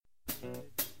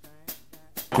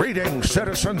Greetings,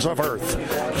 citizens of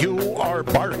Earth. You are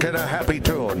barking a happy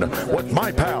tune with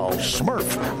my pal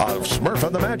Smurf of Smurf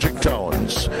and the Magic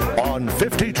Tones on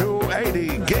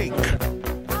 5280 Geek.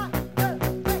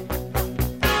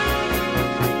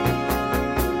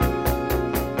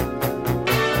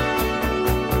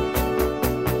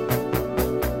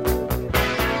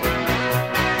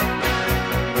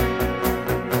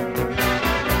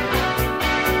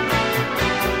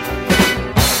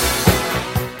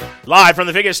 Live from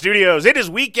the Vegas studios, it is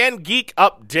Weekend Geek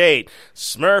Update.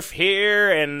 Smurf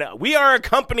here, and we are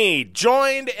accompanied,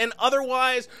 joined, and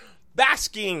otherwise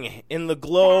basking in the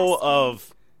glow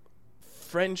of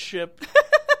friendship,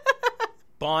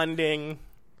 bonding.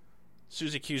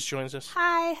 Susie Hughes joins us.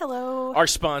 Hi, hello. Our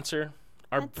sponsor,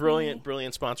 our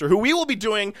brilliant sponsor, who we will be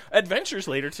doing adventures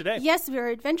later today. Yes,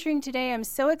 we're adventuring today. I'm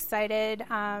so excited.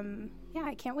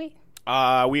 I can't wait.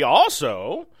 We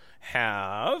also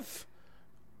have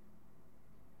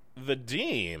the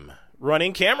Deem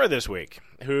running camera this week,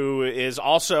 who is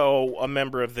also a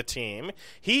member of the team.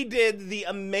 He did the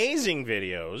amazing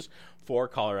videos for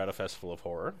Colorado Festival of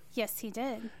Horror. Yes, he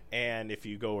did. And if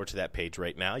you go over to that page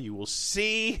right now, you will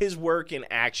see his work in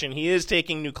action. He is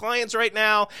taking new clients right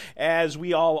now, as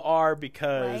we all are,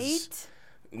 because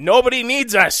nobody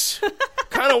needs us.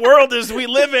 What kind of world is we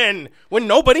live in when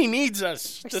nobody needs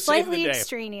us to save the day? Slightly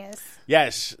extraneous.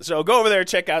 Yes, so go over there,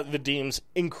 check out the Deem's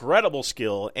incredible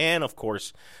skill, and, of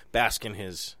course, bask in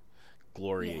his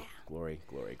glory.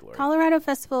 Colorado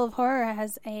Festival of Horror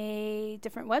has a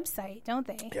different website, don't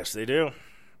they? Yes, they do.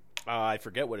 I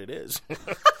forget what it is. Oh,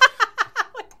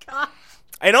 my gosh.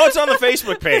 I know it's on the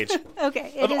Facebook page.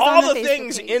 Okay, of all the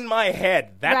things in my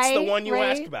head, that's the one you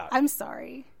asked about. I'm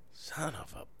sorry. Son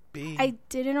of a bee. I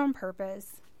did it on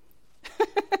purpose.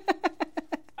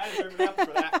 I deserve nothing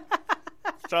for that.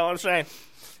 That's all I'm saying.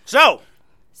 So,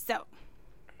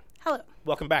 hello.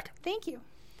 Welcome back. Thank you.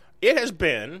 It has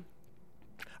been,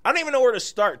 I don't even know where to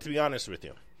start, to be honest with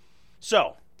you.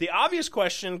 So, the obvious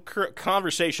question,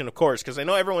 conversation, of course, because I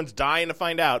know everyone's dying to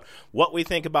find out what we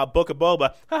think about Book of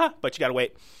Boba, but you got to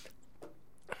wait.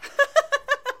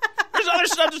 There's other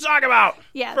stuff to talk about.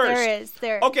 Yeah, first.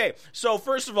 There is. Okay, so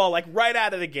first of all, like right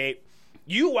out of the gate,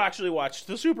 you actually watched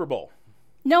the Super Bowl.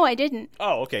 No, I didn't.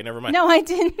 Oh, okay, never mind. No, I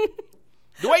didn't.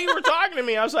 The way you were talking to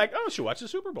me, I was like, oh, she watched the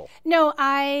Super Bowl. No,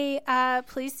 I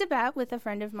placed a bet with a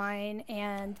friend of mine,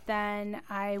 and then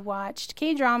I watched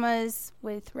K-dramas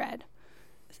with Red.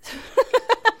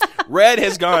 Red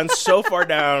has gone so far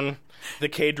down the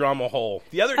K-drama hole.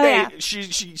 The other day, she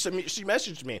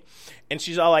messaged me, and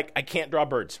she's all like, I can't draw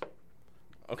birds.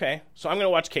 Okay, so I'm going to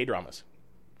watch K-dramas.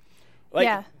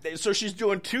 So she's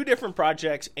doing two different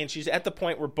projects, and she's at the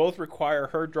point where both require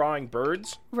her drawing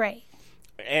birds. Right.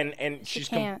 And she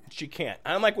can't. She can't.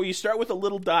 I'm like, well, you start with a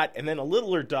little dot, and then a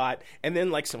littler dot, and then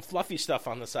like some fluffy stuff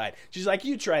on the side. She's like,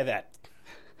 you try that.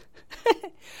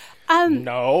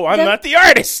 No, I'm not the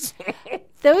artist.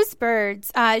 Those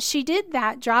birds, she did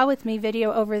that Draw With Me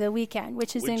video over the weekend,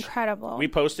 which is incredible. We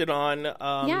posted on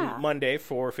Monday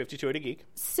for 5280 Geek.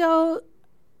 So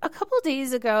a couple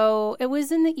days ago, it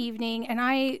was in the evening, and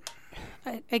I,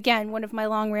 again, one of my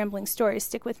long rambling stories,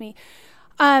 stick with me.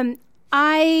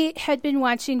 I had been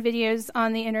watching videos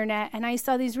on the internet, and I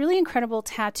saw these really incredible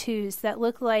tattoos that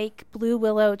look like Blue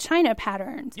Willow China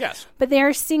patterns. Yes. But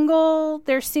they're single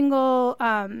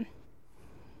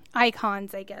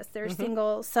icons, I guess. They're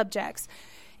single subjects.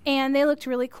 And they looked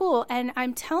really cool. And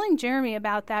I'm telling Jeremy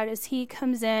about that as he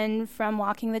comes in from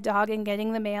walking the dog and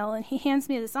getting the mail, and he hands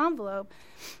me this envelope.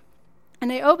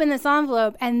 And I open this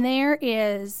envelope, and there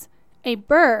is a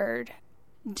bird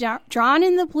drawn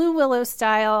in the Blue Willow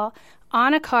style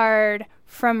on a card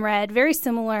from Red, very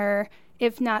similar,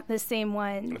 if not the same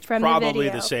one from the video. Probably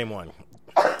the same one.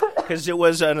 Because it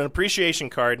was an appreciation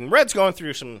card, and Red's going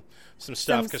through some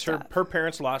stuff because her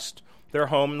parents lost their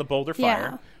home in the Boulder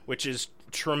Fire, which is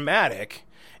traumatic.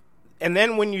 And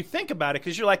then when you think about it,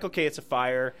 because you're like, okay, it's a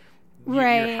fire.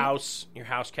 Right. Your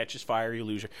house catches fire, you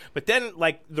lose your... But then,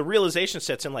 like, the realization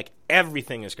sets in, like,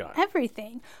 everything is gone.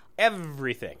 Everything.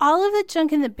 All of the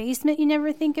junk in the basement you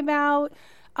never think about.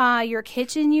 Your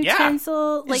kitchen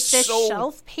utensil, like the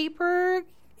shelf paper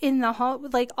in the hall,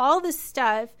 like all the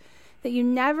stuff that you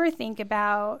never think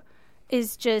about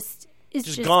is just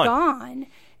gone.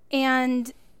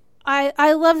 And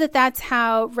I love that that's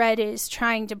how Red is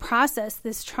trying to process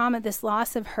this trauma, this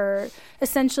loss of her,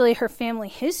 essentially her family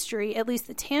history, at least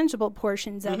the tangible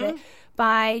portions of it,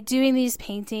 by doing these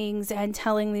paintings and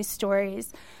telling these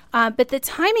stories. But the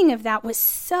timing of that was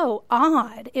so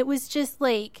odd. It was just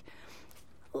like,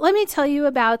 let me tell you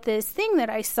about this thing that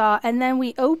I saw, and then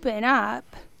we open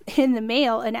up in the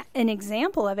mail an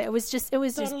example of it. It was just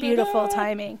beautiful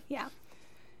timing. Yeah.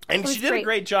 And she did a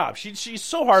great job. She's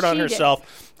so hard on herself. Did.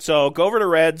 So go over to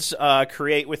Red's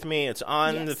Create With Me. It's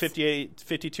on the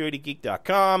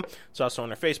 5280geek.com. It's also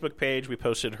on her Facebook page. We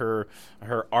posted her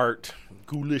art,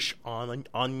 Ghoulish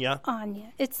Anya.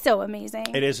 It's so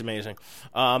amazing. It is amazing.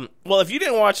 Well, if you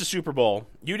didn't watch the Super Bowl,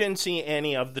 you didn't see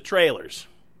any of the trailers.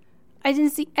 I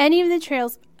didn't see any of the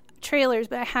trailers,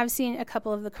 but I have seen a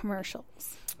couple of the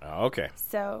commercials. Oh, okay.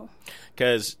 So,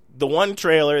 because the one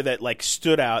trailer that like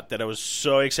stood out that I was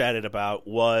so excited about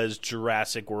was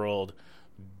Jurassic World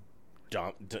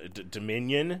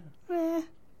Dominion. Meh.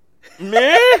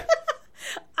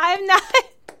 I'm not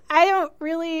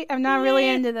really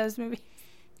into those movies.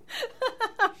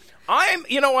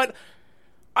 You know what?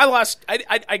 I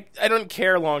don't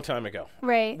care a long time ago.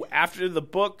 Right. After the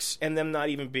books and them not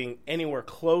even being anywhere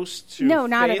close to not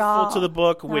faithful at all. to the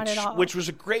book, which was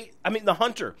a great, the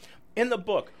Hunter in the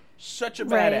book, such a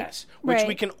badass, which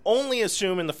we can only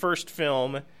assume in the first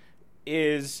film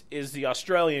is the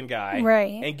Australian guy,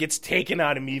 and gets taken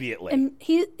out immediately. And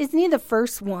isn't he the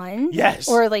first one? Yes.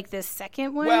 Or like the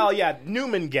second one? Well, yeah,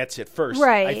 Newman gets it first.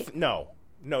 Right. No,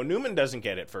 Newman doesn't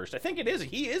get it first. I think it is.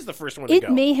 He is the first one to go.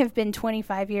 It may have been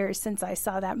 25 years since I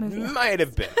saw that movie. Might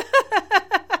have been.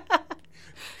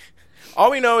 All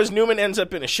we know is Newman ends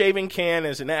up in a shaving can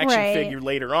as an action figure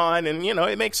later on, and,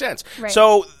 it makes sense. Right.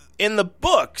 So, in the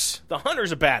books, the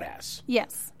Hunter's a badass.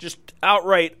 Yes. Just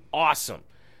outright awesome.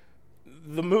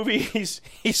 The movie, he's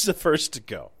the first to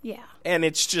go. Yeah. And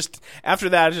it's just, after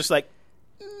that, it's just like,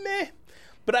 meh.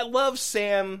 But I love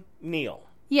Sam Neill.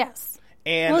 Yes.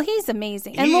 And he's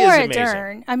amazing. And Laura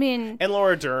Dern. And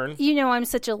Laura Dern. I'm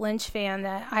such a Lynch fan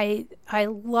that I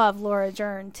love Laura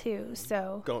Dern too.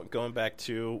 So going back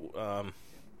to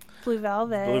Blue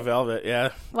Velvet. Blue Velvet,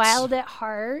 yeah. Wild at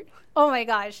Heart. Oh my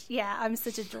gosh, yeah. I'm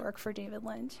such a dork for David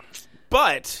Lynch.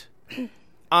 But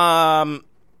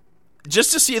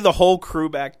just to see the whole crew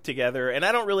back together, and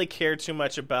I don't really care too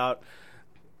much about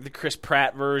the Chris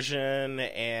Pratt version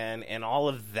and all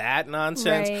of that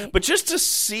nonsense, but just to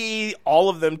see all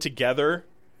of them together,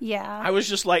 I was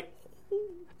just like,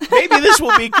 maybe this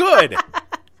will be good.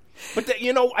 But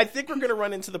I think we're going to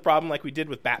run into the problem like we did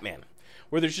with Batman,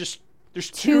 where there's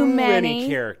too many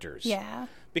characters. Yeah,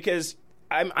 because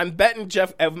I'm betting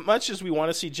Jeff, as much as we want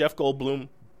to see Jeff Goldblum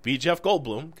be Jeff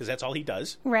Goldblum, because that's all he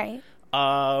does. Right.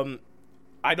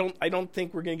 I don't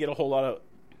think we're going to get a whole lot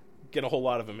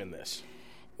of them in this.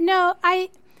 No,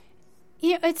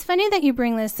 it's funny that you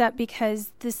bring this up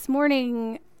because this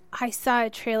morning I saw a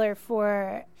trailer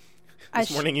for...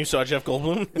 This morning you saw Jeff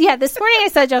Goldblum? Yeah, this morning I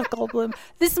saw Jeff Goldblum.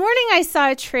 This morning I saw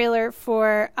a trailer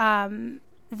for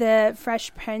the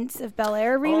Fresh Prince of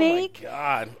Bel-Air remake. Oh,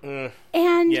 my God.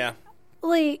 And,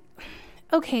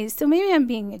 okay, so maybe I'm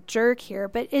being a jerk here,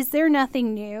 but is there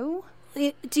nothing new?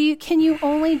 Can you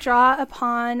only draw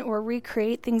upon or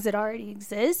recreate things that already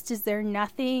exist? Is there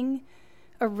nothing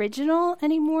original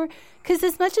anymore? Because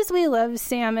as much as we love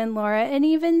Sam and Laura and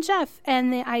even Jeff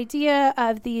and the idea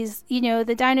of these,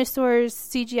 the dinosaurs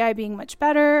CGI being much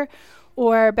better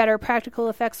or better practical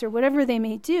effects or whatever they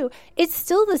may do, it's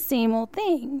still the same old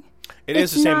thing.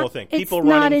 It's the same old thing. People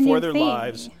running for their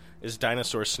lives as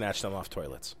dinosaurs snatch them off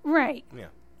toilets. Right. Yeah.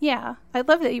 Yeah. I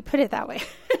love that you put it that way.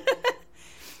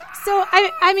 So,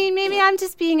 I mean, maybe I'm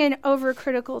just being an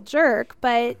overcritical jerk,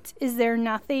 but is there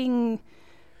nothing...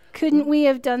 Couldn't we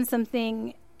have done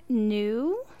something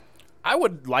new? I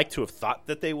would like to have thought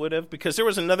that they would have, because there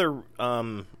was another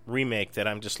remake that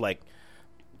I'm just like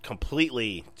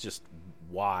completely just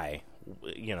why,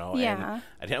 and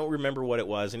I don't remember what it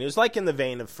was, and it was like in the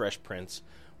vein of Fresh Prince,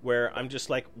 where I'm just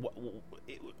like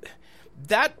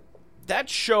that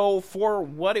show, for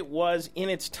what it was in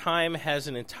its time, has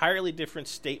an entirely different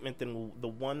statement than the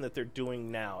one that they're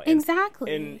doing now.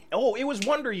 Exactly. And it was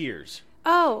Wonder Years.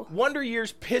 Oh. Wonder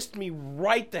Years pissed me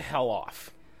right the hell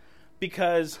off,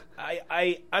 because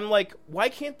I'm like, why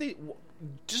can't they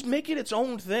just make it its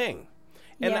own thing?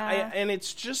 And and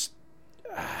it's just,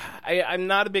 I'm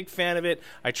not a big fan of it.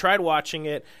 I tried watching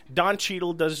it. Don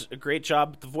Cheadle does a great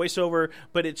job with the voiceover,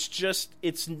 but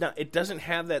it doesn't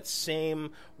have that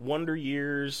same Wonder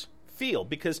Years feel,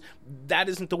 because that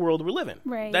isn't the world we live in.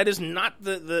 Right. That is not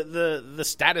the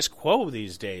status quo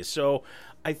these days. So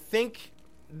I think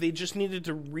they just needed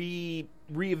to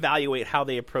reevaluate how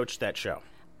they approached that show.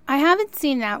 I haven't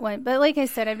seen that one, but like I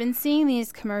said, I've been seeing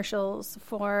these commercials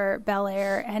for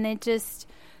Bel-Air, and it just...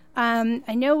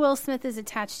 I know Will Smith is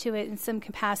attached to it in some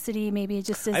capacity, maybe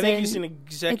just as I think he's an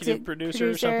executive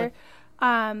producer or something.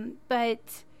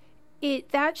 But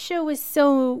that show was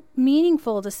so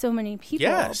meaningful to so many people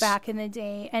yes. back in the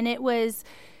day, and it was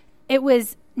it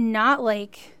was not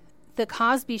like the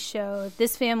Cosby Show.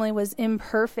 This family was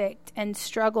imperfect and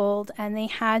struggled, and they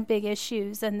had big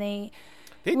issues, and they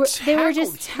were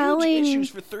just telling issues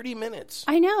for 30 minutes.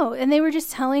 I know, and they were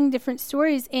just telling different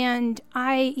stories. And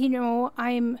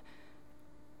I'm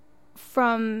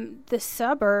from the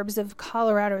suburbs of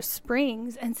Colorado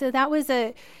Springs, and so that was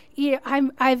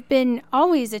I've been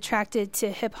always attracted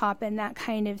to hip hop and that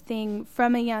kind of thing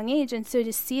from a young age, and so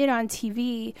to see it on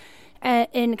TV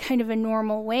in kind of a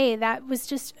normal way, that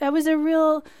was a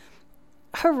real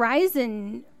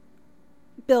horizon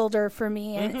builder for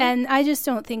me. And I just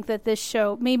don't think that this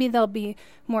show, maybe they'll be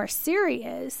more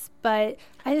serious, but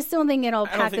I just don't think it'll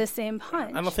pack the same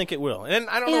punch. I don't think it will. And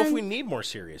I don't know if we need more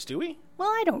serious, do we? Well,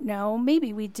 I don't know.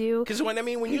 Maybe we do. Because when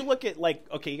you look at, like,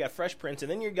 okay, you got Fresh Prince, and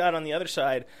then you got on the other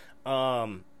side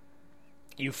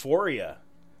Euphoria.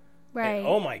 Right. And,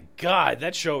 oh my God,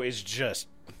 that show is just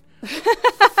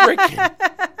freaking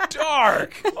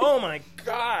dark. Oh my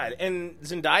God. And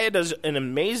Zendaya does an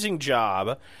amazing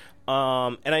job.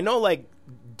 And I know, like,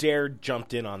 Dare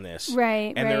jumped in on this.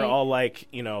 Right. And they're all like,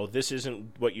 this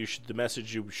isn't what the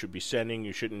message you should be sending.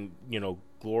 You shouldn't,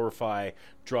 glorify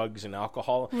drugs and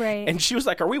alcohol. Right. And she was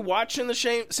like, are we watching the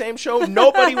same show?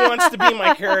 Nobody wants to be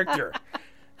my character.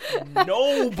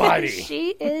 Nobody.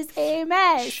 She is a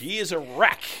mess. She is a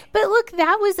wreck. But look,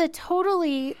 that was a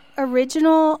totally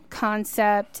original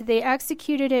concept. They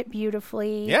executed it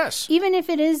beautifily. Yes. Even if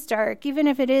it is dark, even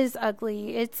if it is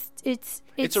ugly, it stands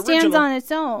original. on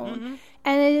its own.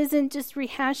 And it isn't just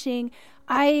rehashing.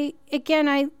 I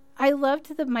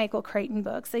loved the Michael Crichton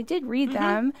books. I did read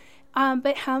them.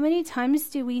 But how many times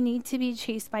do we need to be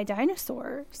chased by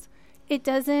dinosaurs? It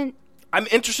doesn't. I'm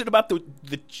interested about the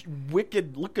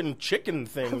wicked looking chicken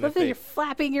thing. I love that you're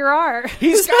flapping your arm.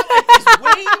 He's got like these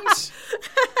wings.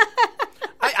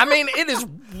 I mean, it is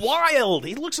wild.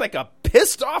 He looks like a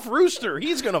pissed off rooster.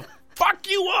 He's gonna fuck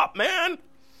you up, man.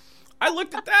 I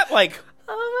looked at that like,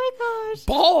 oh my gosh,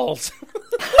 balls.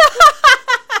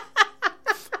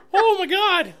 Oh my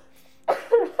God.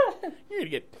 You're gonna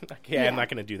get. Okay, yeah. I'm not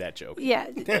gonna do that joke. Yeah.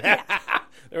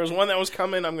 There was one that was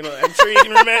coming. I'm sure you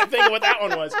can think of what that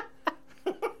one was.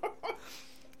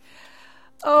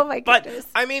 Oh my goodness.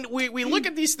 But I mean, we look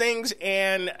at these things,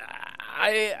 and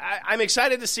I'm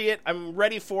excited to see it. I'm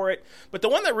ready for it. But the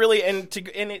one that really and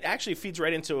it actually feeds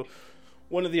right into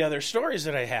one of the other stories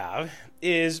that I have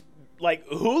is, like,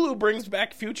 Hulu brings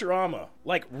back Futurama.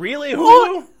 Like, really, Hulu?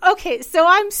 Oh, okay, so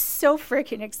I'm so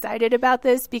freaking excited about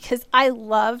this because I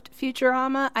loved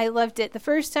Futurama. I loved it the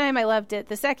first time. I loved it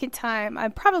the second time.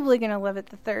 I'm probably going to love it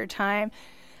the third time.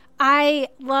 I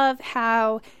love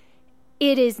how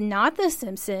it is not The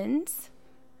Simpsons.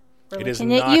 We're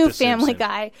looking at you, Family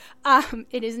Guy.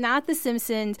 It is not The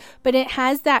Simpsons, but it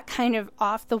has that kind of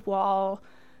off-the-wall,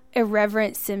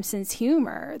 irreverent Simpsons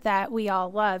humor that we all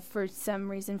love for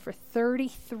some reason for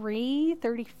 33,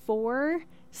 34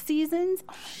 seasons.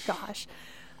 Oh my gosh.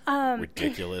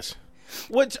 Ridiculous.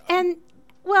 It's in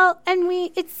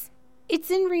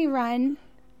rerun.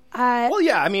 Well,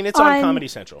 yeah, I mean, it's on Comedy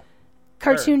Central.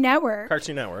 Cartoon Network,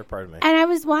 pardon me. And I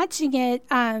was watching it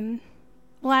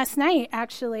last night,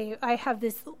 actually. I have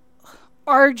this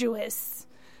arduous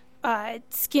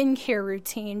skincare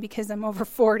routine because I'm over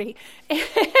 40.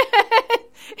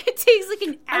 It takes like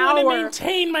an hour. I want to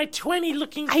maintain my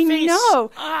 20-looking face. I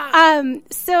know.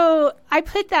 So I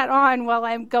put that on while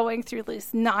I'm going through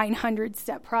this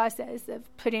 900-step process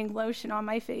of putting lotion on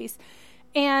my face.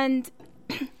 And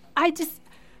I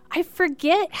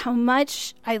forget how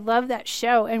much I love that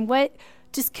show and what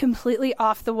just completely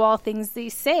off-the-wall things they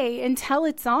say until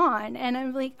it's on. And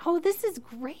I'm like, oh, this is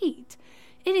great.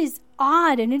 It is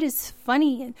odd and it is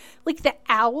funny. And like the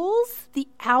owls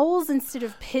instead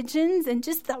of pigeons, and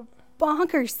just the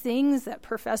bonkers things that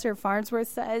Professor Farnsworth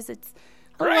says.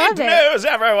 Great news,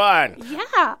 everyone!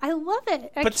 Yeah, I love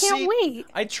it. I can't wait.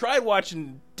 I tried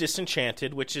watching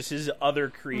Disenchanted, which is his other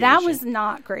creation. That was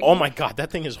not great. Oh my God, that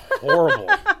thing is horrible.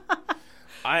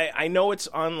 I know it's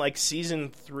on like season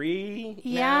 3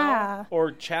 now,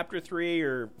 or chapter 3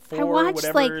 or 4. I watched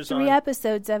whatever like 3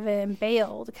 episodes of it and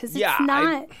bailed because it's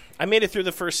not. I made it through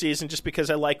the first season just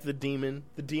because I liked the demon.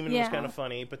 The demon was kind of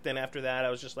funny, but then after that, I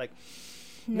was just like,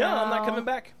 no, I'm not coming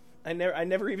back. I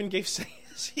never even gave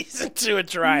season 2 a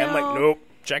try. No. I'm like, nope,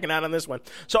 checking out on this one.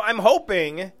 So I'm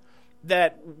hoping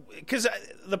that, because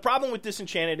the problem with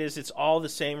Disenchanted is it's all the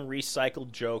same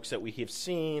recycled jokes that we have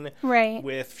seen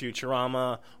with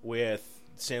Futurama, with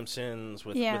Simpsons,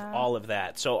 with all of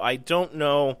that. So I don't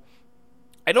know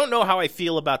how I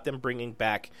feel about them bringing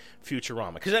back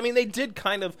Futurama, because I mean they did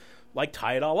kind of like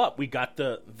tie it all up. We got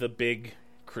the big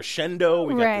crescendo,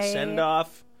 we got the send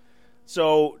off.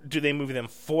 So, do they move them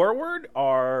forward?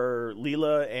 Are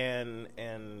Leela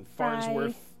and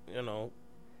Farnsworth,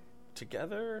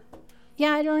 together?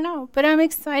 Yeah, I don't know, but I'm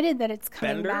excited that it's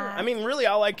coming Bender? back. I mean, really,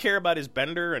 all I care about is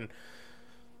Bender and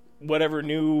whatever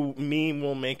new meme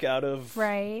we'll make out of,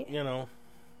 right?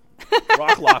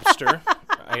 Rock Lobster.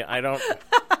 I don't.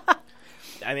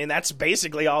 I mean, that's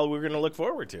basically all we're going to look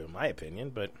forward to, in my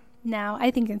opinion. But no,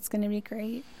 I think it's going to be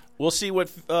great. We'll see what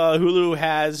Hulu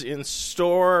has in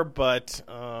store, but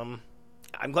I'm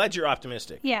glad you're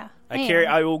optimistic. Yeah,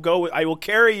 I will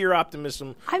carry your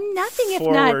optimism. I'm nothing if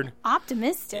not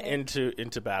optimistic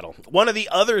into battle. One of the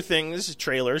other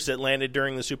trailers that landed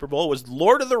during the Super Bowl was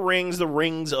Lord of the Rings: The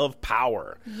Rings of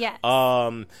Power. Yes.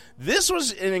 This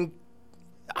was an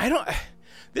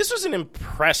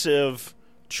impressive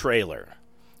trailer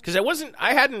because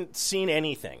I hadn't seen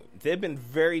anything. They've been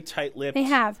very tight-lipped. They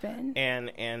have been.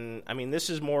 And I mean,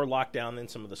 this is more locked down than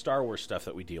some of the Star Wars stuff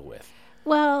that we deal with.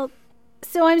 Well,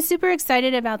 so I'm super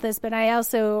excited about this, but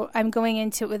I'm going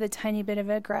into it with a tiny bit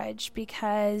of a grudge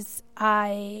because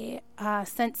I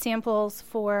sent samples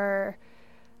for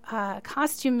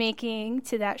costume making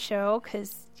to that show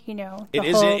because,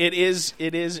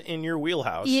 it is in your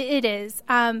wheelhouse. It is.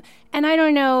 And I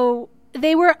don't know,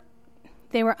 they were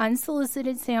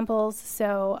unsolicited samples,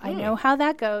 so I know how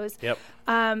that goes. Yep.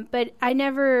 But I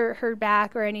never heard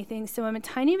back or anything, so I'm a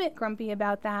tiny bit grumpy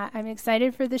about that. I'm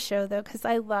excited for the show, though, because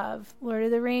I love Lord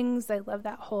of the Rings. I love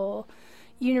that whole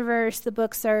universe. The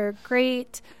books are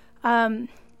great. You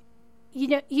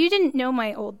didn't know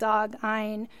my old dog,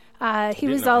 Ein. He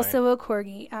was also a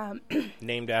corgi.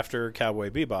 Named after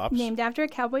Cowboy Bebop. Named after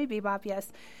Cowboy Bebop, yes.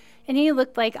 And he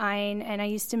looked like Ein, and I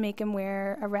used to make him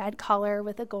wear a red collar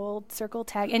with a gold circle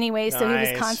tag. Anyway, so he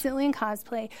was constantly in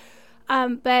cosplay.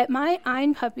 But my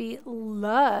Ein puppy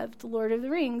loved Lord of the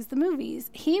Rings, the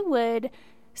movies. He would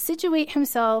situate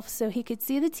himself so he could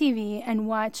see the TV and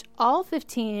watch all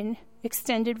 15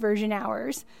 extended version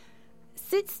hours.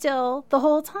 Sit still the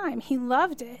whole time. He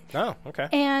loved it. Oh, okay.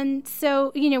 And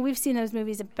so, we've seen those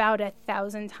movies about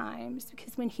 1,000 times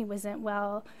because when he wasn't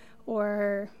well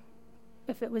or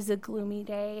if it was a gloomy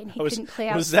day and he couldn't play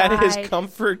outside. Was that his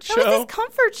comfort show? That was his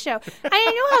comfort show.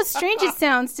 I know how strange it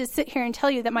sounds to sit here and tell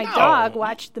you that my dog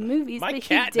watched the movies, but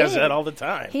cat does that all the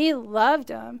time. He loved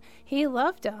them.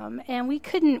 And we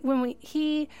couldn't,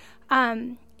 he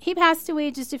passed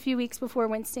away just a few weeks before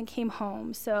Winston came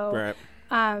home. So,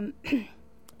 right.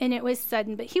 And it was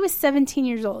sudden, but he was 17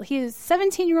 years old. He was a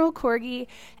 17-year-old corgi,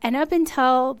 and up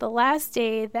until the last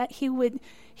day that he would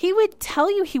tell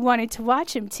you he wanted to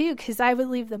watch him too, because I would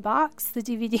leave the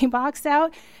DVD box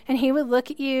out, and he would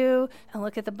look at you and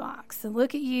look at the box and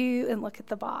look at you and look at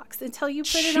the box until you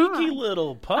put it on. Cheeky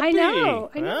little puppy. I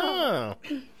know. Oh.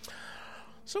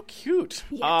 So cute.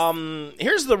 Yes.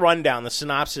 Here's the rundown, the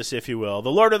synopsis, if you will.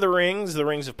 The Lord of the Rings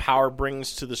of Power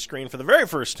brings to the screen for the very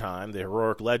first time the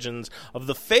heroic legends of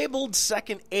the fabled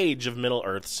Second Age of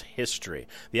Middle-earth's history.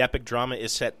 The epic drama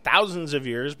is set thousands of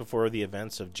years before the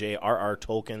events of J.R.R.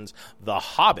 Tolkien's The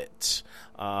Hobbit.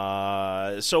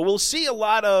 So we'll see a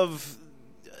lot of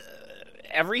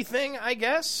everything, I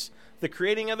guess. The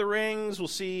creating of the rings, we'll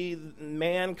see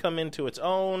man come into its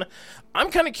own.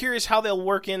 I'm kind of curious how they'll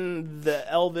work in the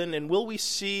Elven, and will we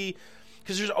see,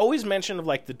 because there's always mention of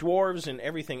like the dwarves and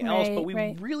everything else, but we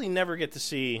really never get to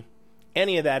see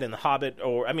any of that in The Hobbit,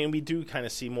 we do kind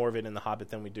of see more of it in The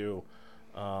Hobbit than we do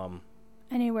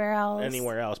anywhere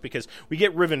else, because we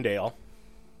get Rivendell.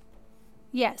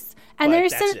 Yes, and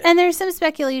there's some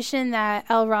speculation that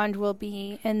Elrond will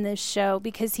be in this show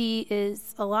because he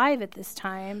is alive at this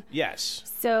time. Yes.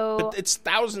 So, but it's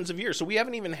thousands of years, so we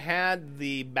haven't even had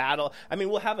the battle. I mean,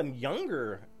 we'll have a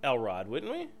younger Elrond,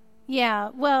 wouldn't we?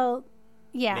 Yeah. Well,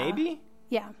 yeah. Maybe.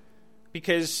 Yeah.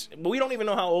 Because we don't even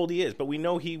know how old he is, but we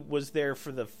know he was there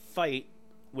for the fight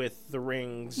with the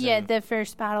rings. Yeah, the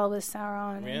first battle with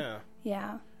Sauron. Yeah.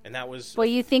 Yeah. And that was... Well,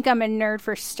 you think I'm a nerd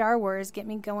for Star Wars. Get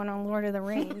me going on Lord of the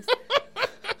Rings.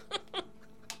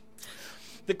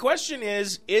 The question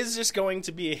is this going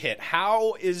to be a hit?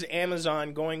 How is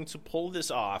Amazon going to pull this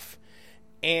off?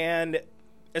 And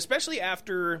especially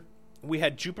after we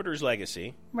had Jupiter's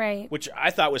Legacy. Right. Which I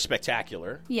thought was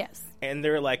spectacular. Yes. And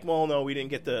they're like, well, no, we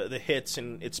didn't get the hits,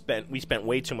 and we spent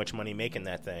way too much money making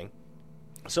that thing.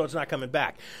 So it's not coming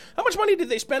back. How much money did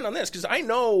they spend on this? Because I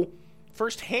know...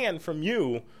 firsthand from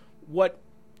you what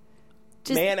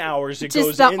man hours it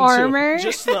goes into. Armor?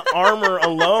 Just the armor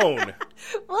alone.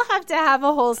 We'll have to have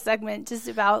a whole segment just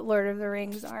about Lord of the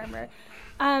Rings armor.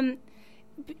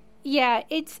 Yeah,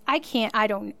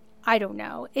 I don't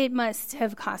know. It must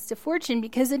have cost a fortune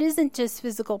because it isn't just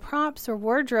physical props or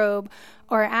wardrobe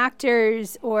or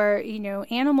actors or,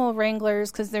 animal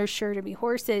wranglers because they're sure to be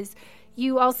horses.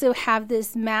 You also have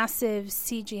this massive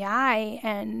CGI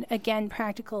and, again,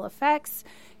 practical effects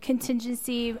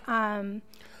contingency.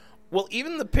 Well,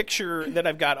 even the picture that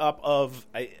I've got up of,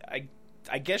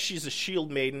 I guess she's a shield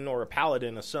maiden or a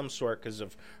paladin of some sort because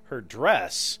of her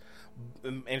dress.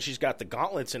 And she's got the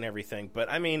gauntlets and everything. But,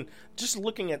 I mean, just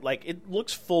looking at, it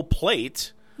looks full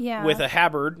plate with a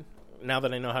halberd. Now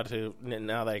that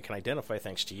I can identify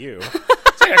thanks to you.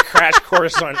 It's like a crash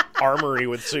course on armory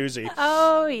with Susie.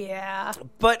 Oh, yeah.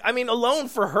 But, I mean, alone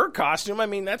for her costume,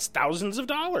 that's thousands of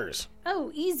dollars.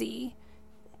 Oh, easy.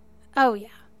 Oh, yeah.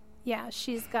 Yeah,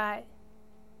 she's got...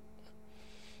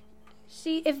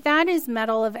 if that is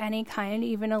metal of any kind,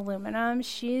 even aluminum,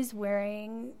 she's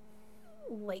wearing...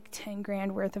 10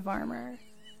 grand worth of armor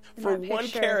for one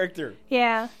character.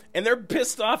 Yeah. And they're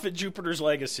pissed off at Jupiter's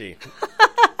Legacy.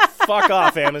 Fuck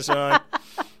off, Amazon.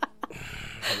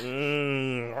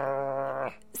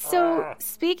 So,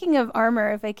 speaking of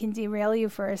armor, if I can derail you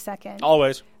for a second.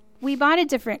 Always. We bought a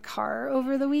different car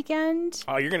over the weekend.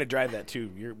 Oh, you're going to drive that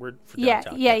too. We're for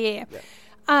downtown. Yeah.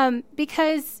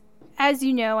 Because... as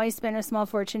you know, I spent a small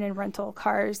fortune in rental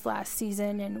cars last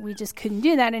season, and we just couldn't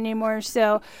do that anymore.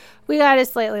 So we got a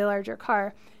slightly larger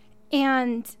car.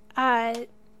 And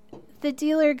the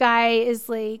dealer guy is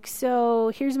like,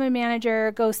 so here's my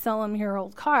manager, go sell him your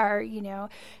old car,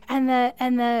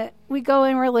 And we go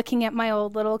and we're looking at my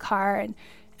old little car,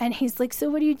 and he's like,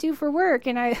 so what do you do for work?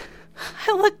 And I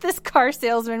looked this car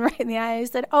salesman right in the eye. I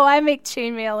said, oh, I make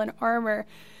chainmail and armor.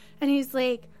 And he's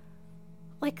like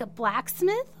a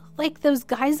blacksmith? Like those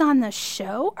guys on the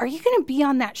show? Are you going to be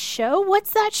on that show?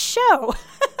 What's that show?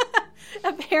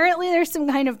 Apparently there's some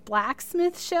kind of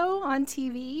blacksmith show on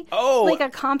TV. Oh. Like a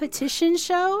competition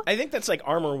show. I think that's like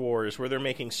Armor Wars where they're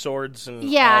making swords and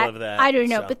all of that. I don't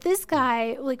know. So. But this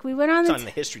guy, we went on on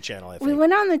the History Channel, I think. We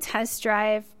went on the test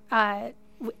drive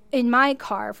in my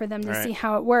car for them to see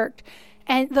how it worked.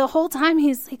 And the whole time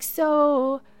he's like,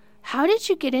 so... how did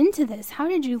you get into this? How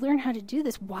did you learn how to do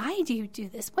this? Why do you do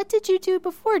this? What did you do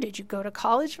before? Did you go to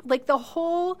college? The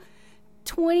whole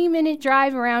 20-minute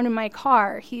drive around in my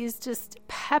car, he's just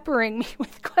peppering me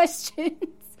with questions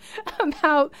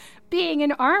about being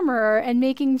an armorer and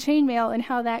making chainmail and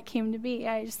how that came to be.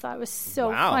 I just thought it was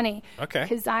so funny. Okay.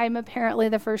 Because I'm apparently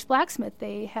the first blacksmith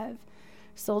they have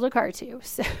sold a car to.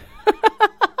 So.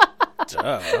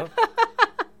 Duh.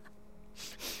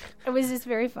 It was just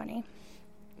very funny.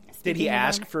 Did he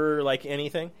ask for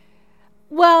anything?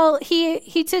 Well,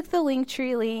 he took the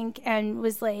Linktree link and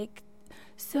was like,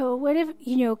 so what if,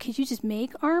 could you just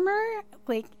make armor?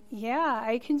 Yeah,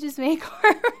 I can just make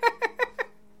armor.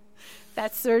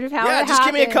 That's sort of how it happened. Yeah, just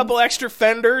give me a couple extra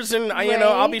fenders and,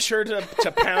 I'll be sure to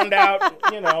pound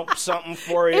out, something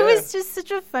for you. It was just such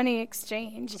a funny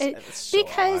exchange. It's so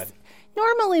because odd.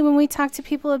 Normally when we talk to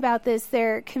people about this,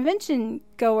 they're convention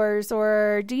goers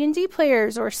or D&D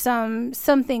players or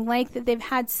something like that they've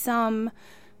had some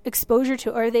exposure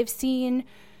to, or they've seen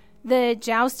the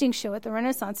jousting show at the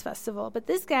Renaissance Festival. But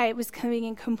this guy was coming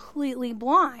in completely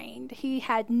blind. He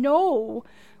had no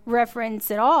reference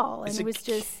at all. And it was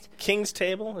just... King's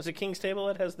Table? Is it King's Table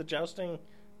that has the jousting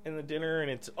and the dinner?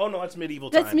 And it's... Oh, no, that's Medieval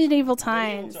Times. That's Medieval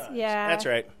Times. Yeah. That's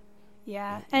right.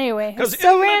 Yeah. Anyway, because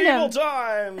so in random. Medieval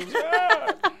Times.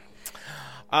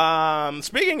 Yeah.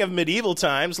 Speaking of Medieval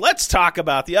Times, let's talk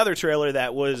about the other trailer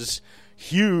that was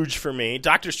huge for me,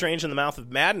 Doctor Strange in the Mouth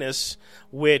of Madness,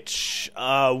 which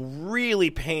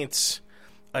really paints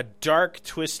a dark,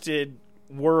 twisted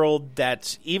world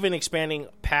that's even expanding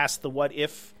past the What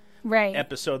If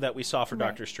episode that we saw for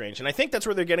Doctor Strange. And I think that's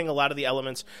where they're getting a lot of the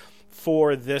elements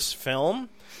for this film.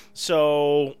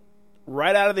 So...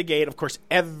 right out of the gate, of course,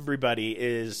 everybody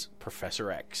is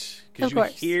Professor X. Because you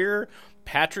hear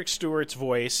Patrick Stewart's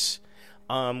voice,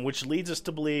 which leads us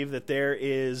to believe that there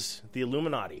is the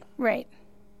Illuminati. Right.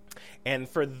 And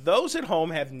for those at home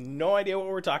have no idea what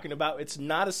we're talking about, it's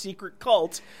not a secret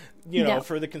cult,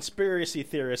 for the conspiracy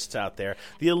theorists out there.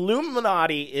 The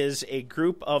Illuminati is a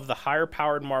group of the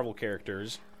higher-powered Marvel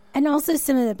characters. And also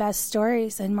some of the best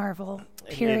stories in Marvel,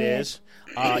 period. It is.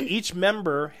 Each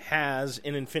member has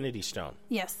an Infinity Stone.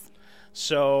 Yes.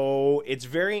 So it's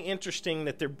very interesting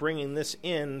that they're bringing this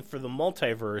in for the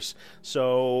multiverse.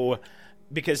 So,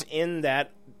 because in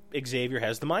that, Xavier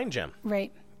has the Mind Gem.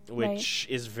 Right. Which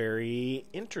is very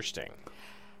interesting.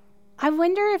 I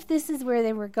wonder if this is where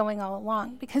they were going all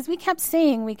along. Because we kept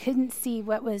saying we couldn't see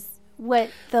what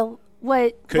the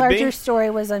what larger story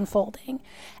was unfolding.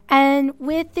 And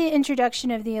with the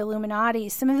introduction of the Illuminati,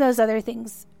 some of those other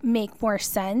things make more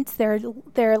sense. They're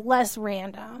less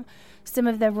random. Some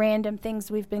of the random things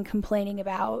we've been complaining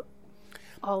about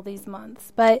all these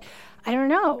months. But I don't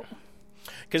know.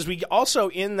 Because we also,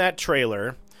 in that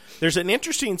trailer, there's an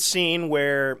interesting scene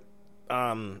where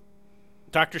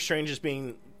Doctor Strange is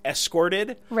being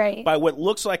escorted by what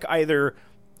looks like either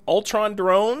Ultron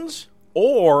drones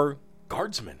or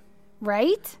guardsmen.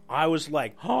 Right? I was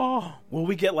like, oh, will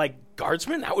we get like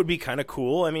guardsmen? That would be kind of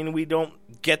cool. I mean, we don't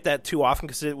get that too often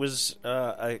because it was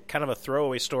a kind of a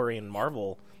throwaway story in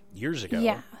Marvel years ago.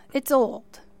 Yeah, it's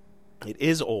old. It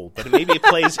is old, but maybe it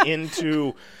plays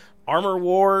into Armor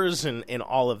Wars and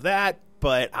all of that.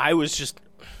 But I was just,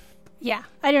 yeah,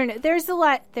 I don't know. There's a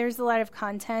lot of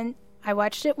content. I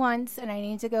watched it once, and I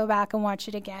need to go back and watch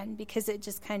it again because it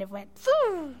just kind of went.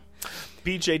 Phew.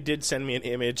 BJ did send me an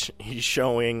image. He's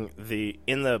showing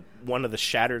one of the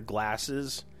shattered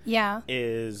glasses. Yeah,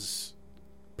 is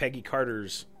Peggy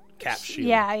Carter's cap shield.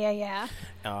 Yeah.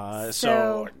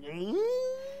 So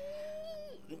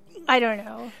I don't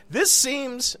know. This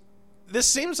seems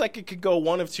like it could go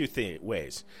one of two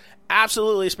ways.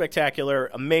 Absolutely spectacular,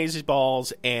 amazing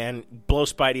balls, and blow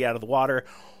Spidey out of the water.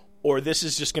 Or this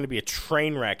is just going to be a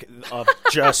train wreck of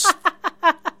just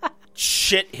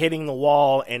shit hitting the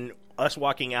wall and us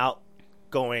walking out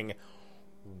going,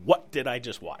 what did I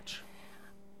just watch?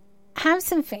 Have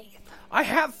some faith. I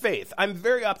have faith. I'm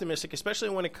very optimistic, especially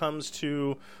when it comes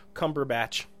to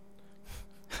Cumberbatch.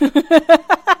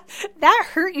 That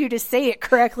hurt you to say it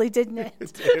correctly, didn't it?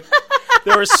 It did.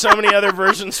 There were so many other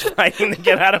versions fighting to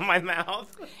get out of my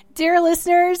mouth. Dear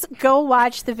listeners, go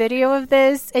watch the video of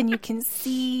this, and you can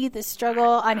see the struggle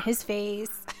on his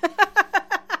face.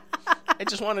 I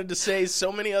just wanted to say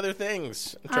so many other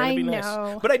things. I'm trying to be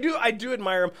nice. But I do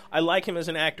admire him. I like him as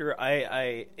an actor.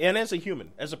 And as a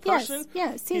human. As a person.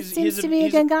 Yes. He seems to be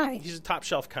a good guy. He's a top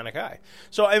shelf kind of guy.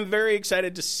 So I'm very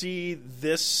excited to see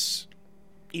this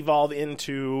evolve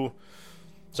into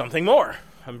something more.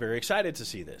 I'm very excited to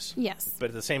see this. Yes. But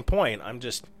at the same point, I'm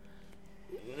just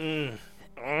the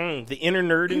inner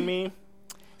nerd in me,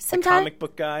 the comic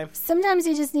book guy. Sometimes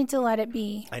you just need to let it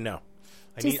be. I know.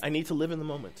 I need to live in the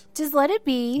moment. Just let it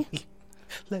be.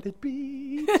 Let it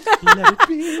be. Let it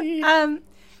be.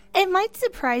 It might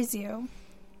surprise you.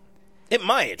 It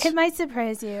might. It might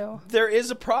surprise you. There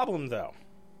is a problem, though.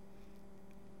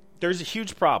 There's a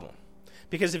huge problem.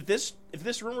 Because if this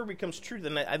rumor becomes true,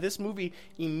 then this movie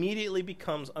immediately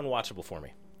becomes unwatchable for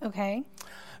me. Okay.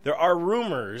 There are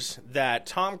rumors that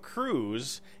Tom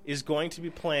Cruise is going to be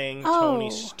playing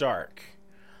Tony Stark.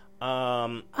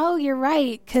 You're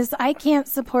right, because I can't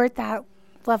support that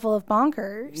level of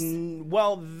bonkers.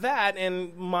 Well, that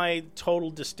and my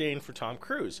total disdain for Tom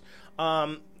Cruise.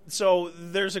 So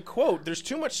there's a quote, there's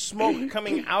too much smoke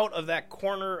coming out of that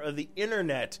corner of the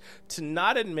internet to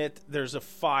not admit there's a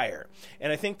fire.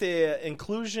 And I think the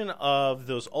inclusion of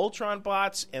those Ultron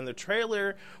bots and the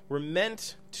trailer were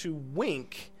meant to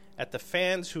wink at the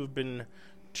fans who have been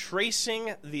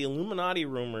tracing the Illuminati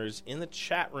rumors in the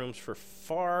chat rooms for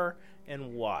far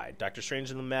and wide. Doctor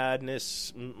Strange in the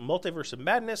Multiverse of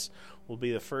Madness will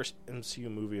be the first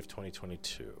MCU movie of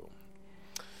 2022.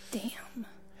 Damn.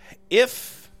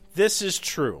 If this is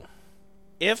true,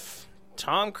 if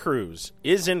Tom Cruise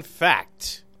is in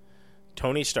fact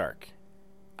Tony Stark,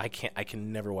 I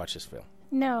can never watch this film.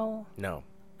 No.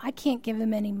 I can't give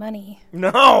him any money.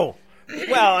 No.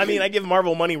 Well, I mean, I give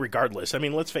Marvel money regardless. I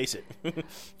mean, let's face it.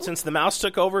 Since the mouse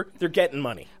took over, they're getting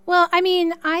money. Well, I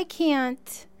mean, I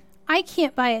can't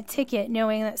buy a ticket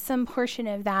knowing that some portion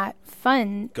of that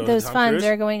those funds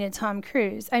are going to Tom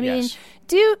Cruise. I mean,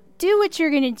 do what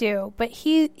you're going to do, but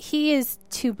he is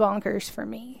too bonkers for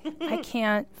me. I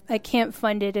can't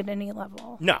fund it at any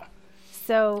level. No.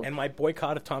 So, and my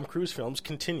boycott of Tom Cruise films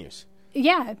continues.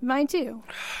 Yeah, mine too.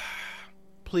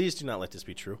 Please do not let this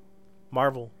be true.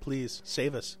 Marvel, please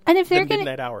save us. And if they're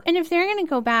Midnight Hour. And if they're going to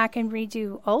go back and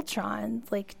redo Ultron,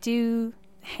 like do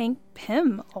Hank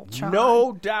Pym Ultron.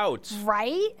 No doubt.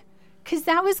 Right? Because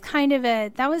that was kind of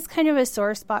a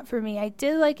sore spot for me. I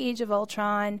did like Age of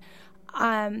Ultron.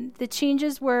 The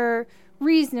changes were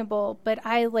reasonable, but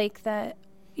I like the,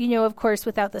 of course,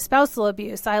 without the spousal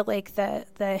abuse, I like the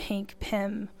Hank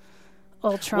Pym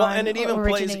Ultron. Well, and it even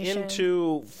plays origination.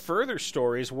 into further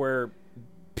stories where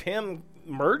Pym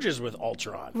merges with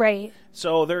Ultron. Right.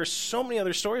 So there's so many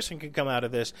other stories that can come out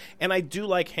of this. And I do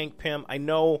like Hank Pym. I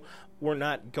know we're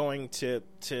not going to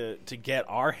get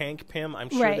our Hank Pym. I'm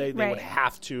sure they would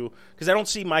have to, because I don't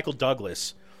see Michael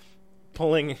Douglas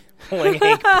pulling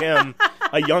Hank Pym,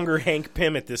 a younger Hank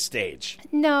Pym at this stage.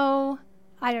 No.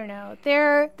 I don't know.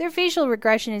 Their facial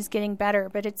regression is getting better,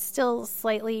 but it's still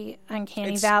slightly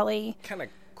uncanny valley. Kind of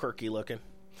quirky looking.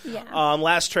 Yeah.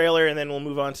 Last trailer, and then we'll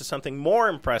move on to something more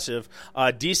impressive.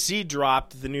 DC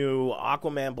dropped the new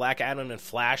Aquaman, Black Adam, and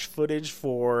Flash footage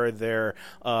for their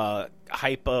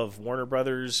hype of Warner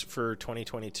Brothers for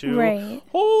 2022. Right.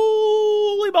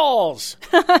 Holy balls!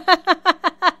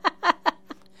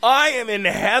 I am in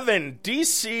heaven.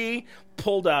 DC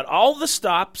pulled out all the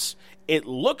stops. It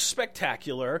looks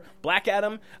spectacular. Black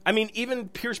Adam. I mean, even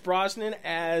Pierce Brosnan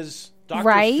as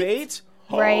Dr. Fate.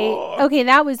 Right. Okay,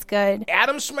 that was good.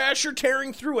 Atom Smasher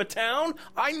tearing through a town?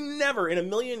 I never in a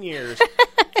million years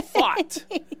thought.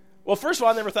 Well, first of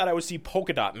all, I never thought I would see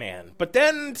Polka Dot Man. But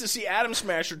then to see Atom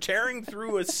Smasher tearing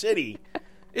through a city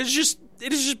it is just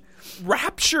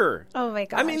rapture. Oh my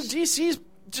gosh. I mean, DC's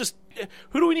just,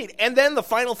 who do we need? And then the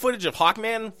final footage of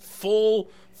Hawkman, full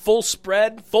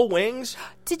spread, full wings.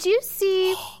 Did you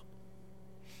see?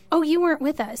 Oh, you weren't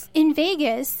with us in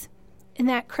Vegas. In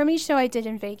that crummy show I did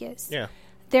in Vegas. Yeah.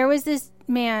 There was this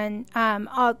man,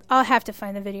 I'll have to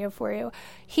find the video for you.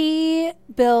 He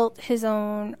built his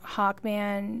own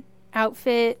Hawkman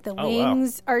outfit, the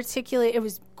wings articulate. It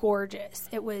was gorgeous.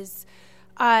 It was,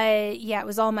 it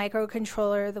was all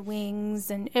microcontroller, the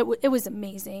wings, and it was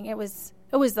amazing. It was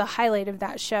the highlight of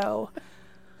that show.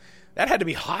 That had to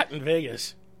be hot in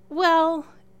Vegas. Well,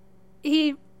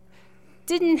 he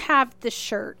didn't have the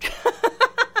shirt.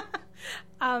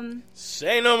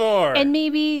 Say no more. And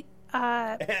maybe...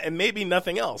 and maybe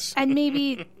nothing else. And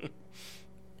maybe...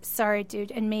 sorry,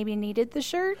 dude. And maybe needed the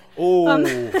shirt. Oh.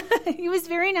 He was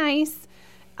very nice.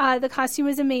 The costume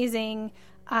was amazing.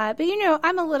 But,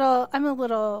 I'm a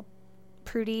little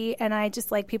prudy, and I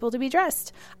just like people to be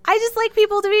dressed.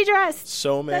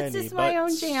 So many That's just butts. my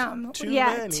own jam.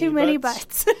 Too many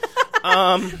butts.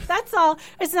 That's all.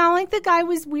 It's not like the guy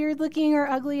was weird looking or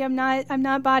ugly. I'm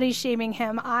not body shaming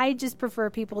him. I just prefer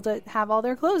people to have all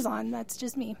their clothes on. That's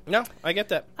just me. No, I get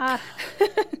that.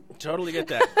 Totally get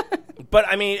that. But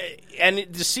I mean,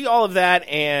 and to see all of that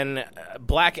and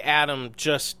Black Adam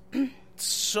just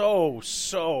so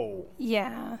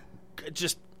yeah,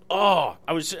 just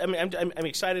I'm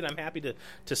excited. I'm happy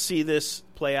to see this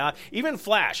play out. Even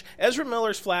Flash, Ezra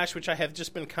Miller's Flash, which I have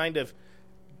just been kind of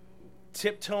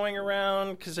tiptoeing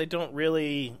around because I don't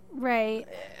really. Right.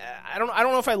 I don't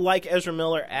know if I like Ezra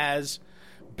Miller as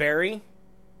Barry.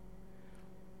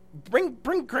 Bring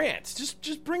Grant.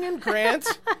 Just bring in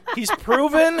Grant. He's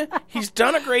proven. He's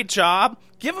done a great job.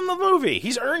 Give him the movie.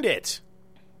 He's earned it.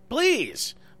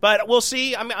 Please. But we'll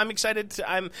see. I'm excited.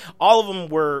 All of them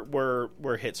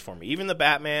were hits for me. Even the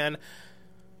Batman.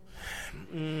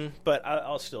 But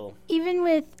I'll still. Even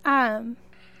with oh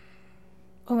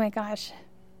my gosh,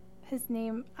 his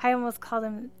name. I almost called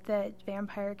him the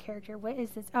vampire character. What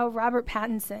is this? Oh, Robert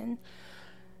Pattinson.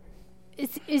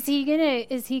 Is he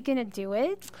gonna do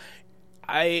it?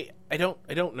 I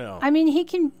don't know. I mean, he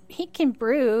can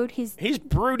brood. He's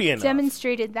broody enough.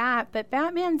 Demonstrated that, but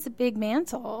Batman's a big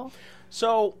mantle.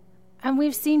 So, and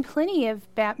we've seen plenty of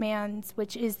Batmans,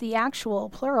 which is the actual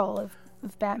plural of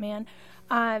Batman.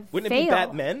 Wouldn't it be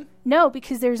Batmen? No,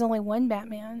 because there's only one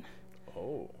Batman.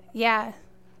 Oh. Yeah.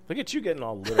 Look at you getting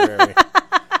all literary.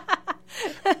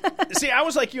 See, I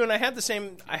was like you, and I had the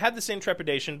same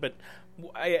trepidation, but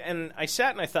I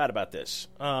sat and I thought about this,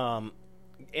 and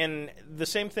the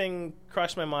same thing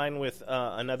crossed my mind with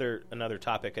another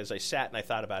topic as I sat and I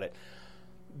thought about it.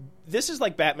 This is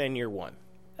like Batman Year One.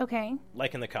 Okay.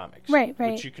 Like in the comics. Right.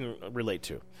 Which you can relate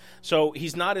to. So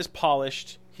he's not as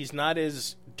polished. He's not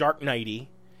as Dark Knight-y.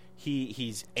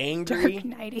 He's angry. Dark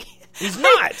Knight-y. He's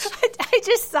not. I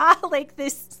just saw like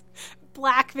this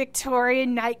black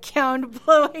Victorian nightgown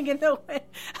blowing in the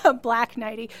wind. Black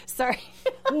Knight-y. Sorry.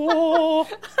 Oh.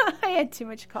 I had too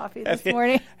much coffee this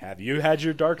morning. Have you had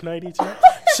your Dark Knight-y tonight?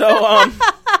 So,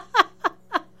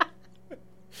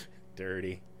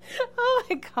 dirty. Oh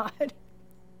my God.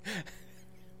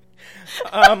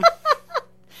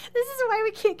 This is why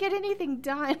we can't get anything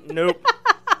done. Nope.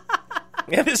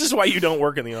 Yeah, this is why you don't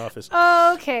work in the office.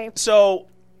 Oh, okay. So,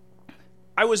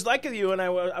 I was like you, and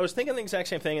I was thinking the exact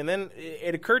same thing, and then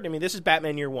it occurred to me, this is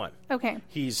Batman Year One. Okay.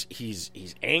 He's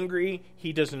angry.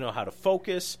 He doesn't know how to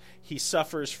focus. He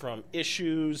suffers from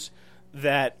issues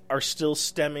that are still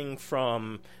stemming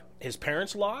from his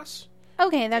parents' loss.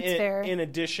 Okay, that's fair. In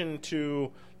addition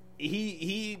to,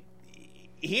 he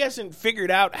hasn't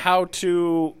figured out how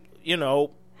to,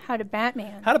 how to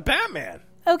Batman.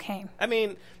 Okay. I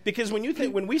mean, because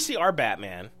when we see our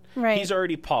Batman, right, he's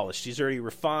already polished. He's already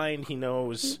refined. He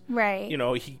knows, right.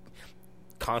 He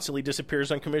constantly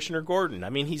disappears on Commissioner Gordon.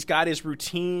 I mean, he's got his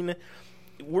routine.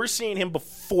 we're seeing him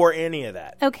before any of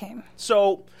that. Okay.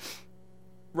 So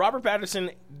Robert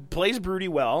Pattinson plays Broody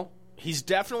well. He's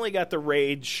definitely got the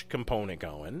rage component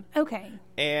going. Okay.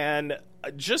 And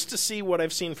just to see what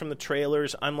I've seen from the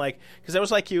trailers, I'm like, because I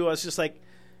was like you, I was just like,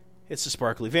 it's a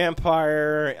sparkly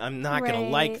vampire. I'm not going to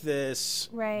like this.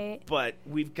 Right. But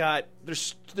we've got,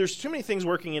 there's too many things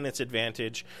working in its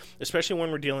advantage, especially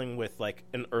when we're dealing with like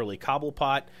an early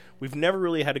Cobblepot. We've never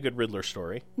really had a good Riddler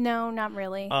story. No, not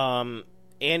really.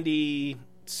 Andy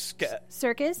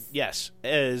Serkis? Yes,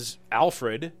 as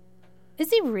Alfred. Is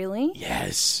he really?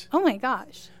 Yes. Oh my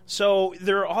gosh. So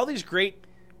there are all these great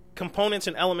components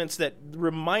and elements that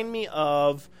remind me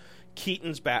of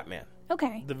Keaton's Batman.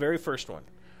 Okay. The very first one.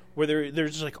 Where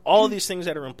there's just like all of these things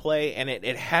that are in play, and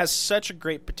it has such a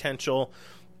great potential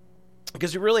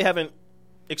because we really haven't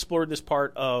explored this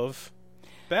part of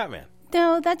Batman.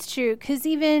 No, that's true. Because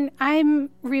even I'm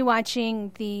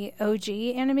rewatching the OG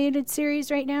animated series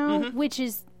right now, which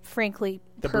is frankly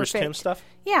the perfect. Bruce Timm stuff.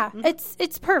 Yeah,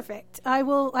 it's perfect. I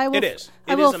will. It is.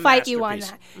 I will fight you on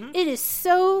that. It is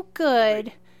so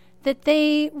good that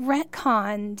they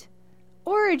retconned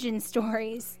origin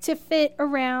stories to fit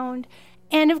around.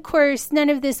 And, of course, none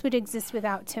of this would exist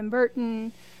without Tim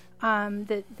Burton,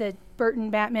 the Burton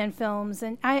Batman films.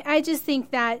 And I just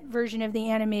think that version of the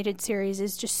animated series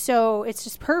is just it's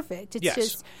just perfect. It's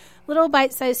just little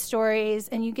bite-sized stories,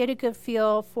 and you get a good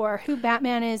feel for who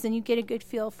Batman is, and you get a good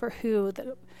feel for who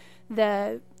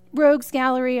the Rogues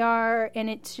Gallery are, and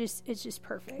it's just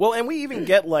perfect. Well, and we even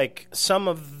get like some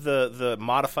of the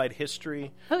modified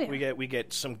history. Oh yeah, we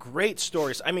get some great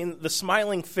stories. I mean, the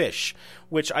Smiling Fish,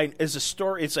 which is a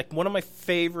story. It's like one of my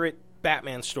favorite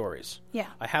Batman stories. Yeah,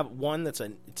 I have one it's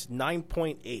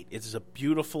 9.8. It's a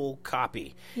beautiful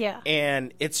copy. Yeah,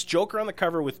 and it's Joker on the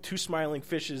cover with two smiling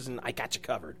fishes, and I got you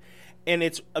covered. And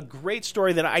it's a great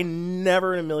story that I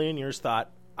never in a million years thought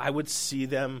I would see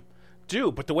them do,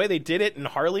 but the way they did it, and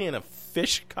Harley in a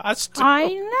fish costume. I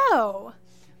know.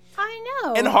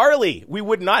 And Harley, we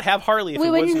would not have Harley if we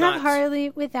it was not. We wouldn't have Harley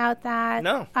without that.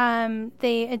 No.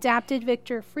 They adapted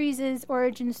Victor Freeze's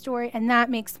origin story, and that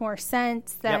makes more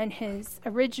sense than his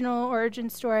original origin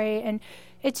story. And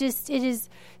it is.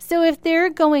 So if they're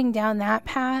going down that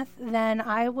path, then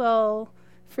I will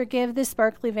forgive the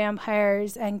sparkly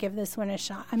vampires and give this one a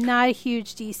shot. I'm not a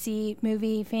huge DC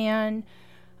movie fan.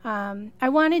 I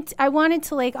wanted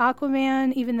to like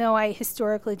Aquaman, even though I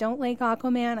historically don't like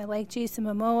Aquaman. I like Jason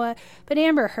Momoa, but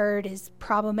Amber Heard is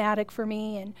problematic for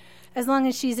me, and as long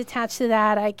as she's attached to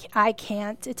that, I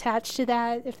can't attach to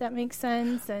that, if that makes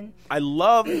sense. And I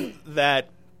love that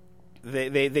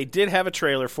they did have a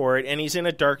trailer for it, and he's in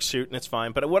a dark suit, and it's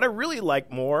fine. But what I really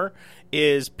like more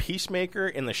is Peacemaker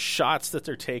and the shots that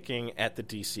they're taking at the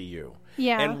DCU.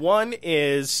 Yeah, and one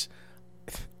is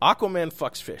Aquaman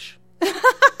fucks fish.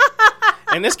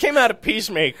 And this came out of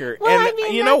Peacemaker. Well, and I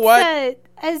mean, you know what?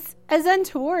 As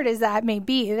untoward as that may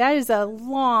be, that is a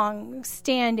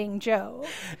long-standing joke.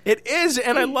 It is,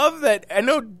 and I love that. I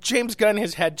know James Gunn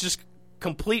has had just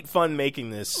complete fun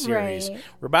making this series. Right.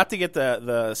 We're about to get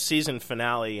the season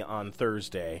finale on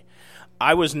Thursday.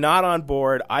 I was not on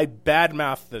board. I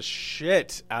badmouthed the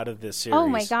shit out of this series. Oh,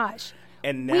 my gosh.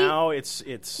 And now it's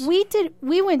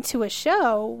we went to a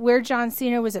show where John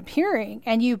Cena was appearing,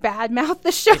 and you badmouthed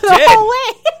the show the whole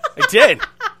way. I did.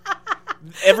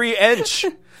 Every inch.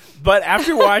 But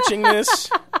after watching this,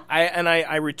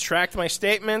 I retract my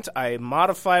statement. I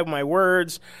modify my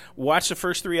words. Watch the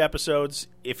first 3 episodes.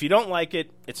 If you don't like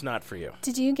it, it's not for you.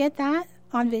 Did you get that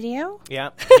on video? Yeah,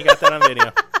 you got that on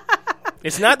video.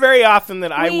 It's not very often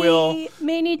that we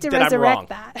may need to resurrect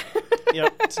that.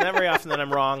 It's not very often that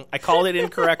I'm wrong. I called it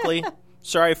incorrectly.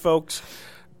 Sorry, folks.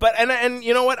 But and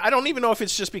you know what? I don't even know if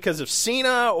it's just because of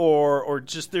Cena or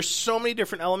just there's so many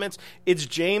different elements. It's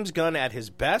James Gunn at his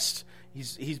best.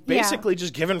 He's basically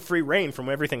just given free reign from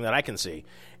everything that I can see,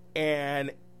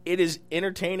 and it is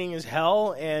entertaining as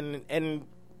hell. And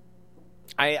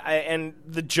I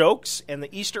the jokes and the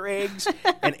Easter eggs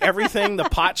and everything, the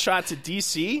pot shots at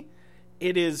DC.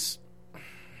 It is.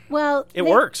 Well, it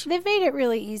works. They've made it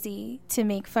really easy to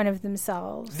make fun of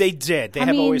themselves. They did. They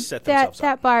have always set themselves up.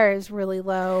 That bar is really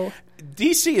low.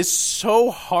 DC is so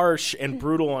harsh and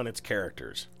brutal on its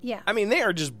characters. Yeah. I mean, they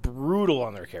are just brutal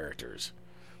on their characters.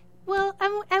 Well,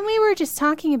 and we were just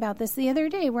talking about this the other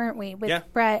day, weren't we, with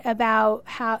Brett, about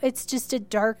how it's just a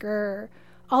darker,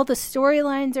 all the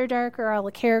storylines are darker, all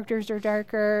the characters are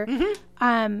darker.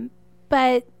 Mm-hmm.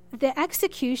 But the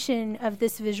execution of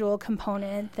this visual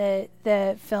component,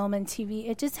 the film and TV,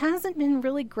 it just hasn't been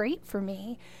really great for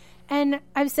me. And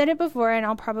I've said it before, and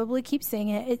I'll probably keep saying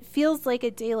it. It feels like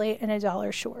a day late and a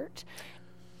dollar short.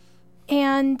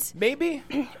 And maybe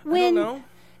when, I don't know.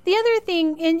 The other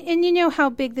thing, and you know how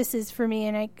big this is for me,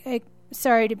 and I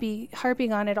sorry to be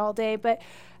harping on it all day, but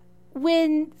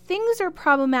when things are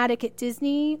problematic at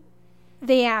Disney,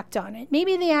 they act on it.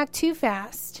 Maybe they act too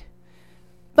fast,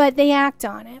 but they act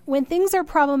on it. When things are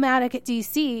problematic at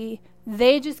DC,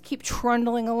 they just keep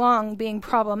trundling along being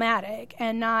problematic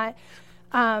and not...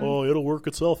 it'll work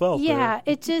itself out. Yeah,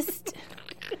 it just...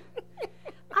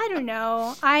 I don't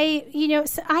know.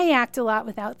 I act a lot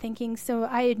without thinking, so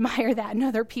I admire that in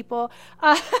other people.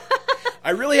 I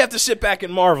really have to sit back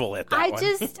and marvel at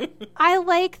that I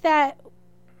like that.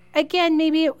 Again,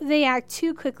 maybe they act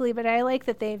too quickly, but I like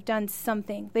that they've done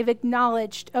something. They've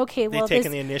acknowledged, okay, well, they've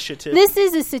taken the initiative. This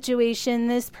is a situation.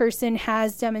 This person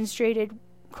has demonstrated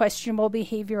questionable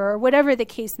behavior or whatever the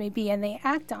case may be, and they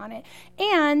act on it.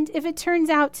 And if it turns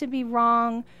out to be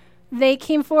wrong, they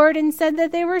came forward and said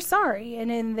that they were sorry, and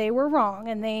then they were wrong,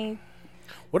 and they...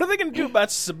 What are they going to do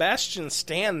about Sebastian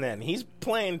Stan, then? He's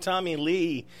playing Tommy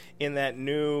Lee in that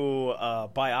new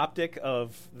biopic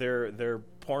of their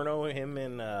porno, him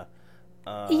and...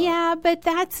 yeah, but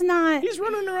that's not... He's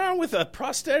running around with a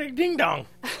prosthetic ding-dong.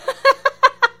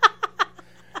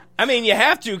 I mean, you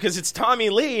have to, because it's Tommy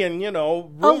Lee, and,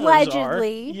 rumors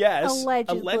allegedly. Are... Yes,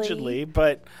 allegedly.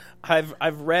 But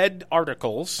I've read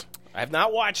articles... I've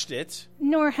not watched it.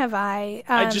 Nor have I.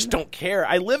 I just don't care.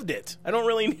 I lived it. I don't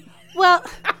really... Well...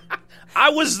 I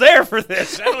was there for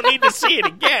this. I don't need to see it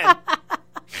again.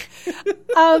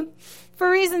 For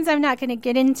reasons I'm not going to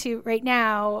get into right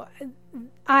now,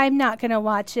 I'm not going to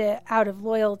watch it out of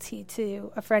loyalty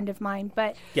to a friend of mine.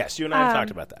 But yes, you and I have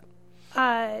talked about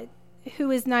that.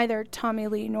 Who is neither Tommy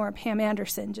Lee nor Pam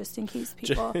Anderson, just in case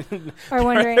people are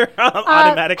wondering.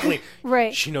 Automatically.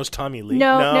 Right. She knows Tommy Lee.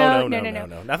 No.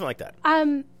 Nothing like that.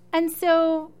 And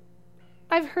so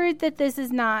I've heard that this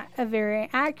is not a very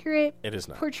accurate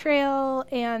portrayal,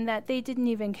 and that they didn't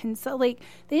even consult, they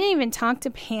didn't even talk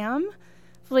to Pam,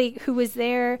 who was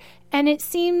there. And it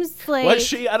seems like... Was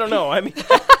she? I don't know. I mean...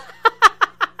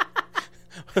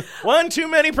 One too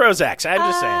many Prozacs. I'm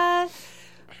just saying.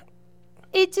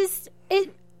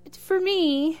 For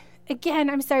me, again,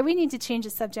 I'm sorry, we need to change the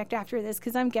subject after this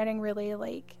because I'm getting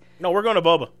really No, we're going to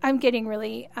Boba. I'm getting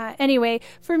really, anyway,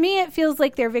 for me, it feels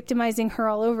like they're victimizing her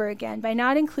all over again by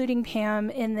not including Pam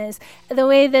in this. The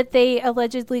way that they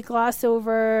allegedly gloss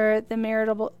over the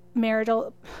marital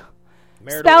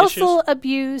spousal issues?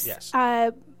 Abuse. Yes.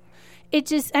 It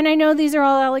just, and I know these are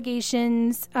all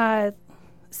allegations,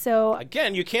 so.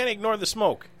 Again, you can't ignore the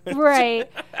smoke.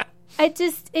 Right.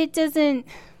 It doesn't,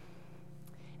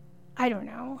 I don't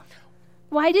know.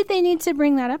 Why did they need to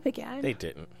bring that up again? They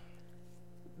didn't.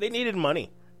 They needed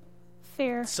money.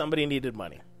 Fair. Somebody needed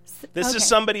money. This is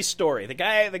somebody's story. The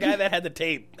guy that had the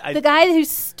tape. The guy who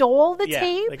stole the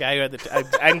tape? The guy who had the tape.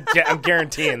 I'm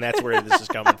guaranteeing that's where this is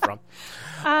coming from.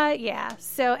 Yeah.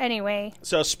 So anyway.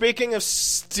 So speaking of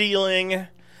stealing,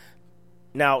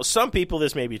 now some people,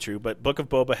 this may be true, but Book of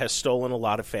Boba has stolen a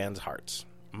lot of fans' hearts.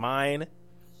 Mine.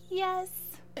 Yes.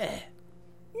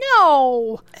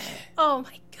 No. Oh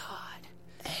my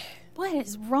God. What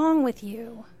is wrong with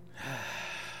you?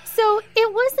 So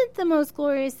it wasn't the most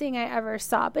glorious thing I ever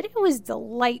saw, but it was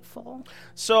delightful.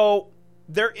 So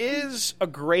there is a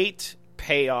great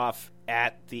payoff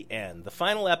at the end. The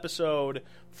final episode,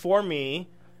 for me,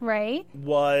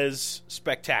 was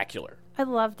spectacular. I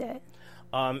loved it.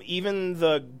 Even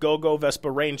the Go-Go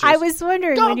Vespa Rangers. I was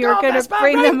wondering when you were going to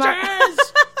bring them up.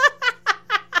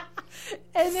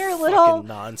 And their little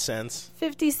nonsense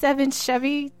 57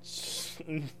 Chevy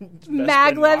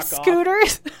maglev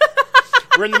scooters.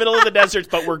 We're in the middle of the desert,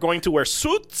 but we're going to wear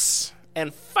suits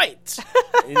and fight.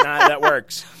 That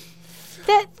works.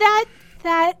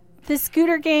 That the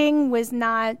scooter gang was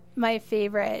not my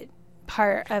favorite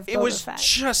part of Boba Fett. It was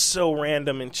just so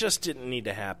random and just didn't need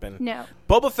to happen. No.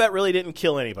 Boba Fett really didn't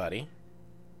kill anybody.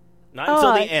 Not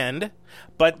until the end.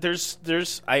 But there's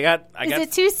I got Is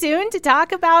it too soon to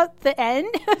talk about the end?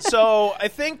 So I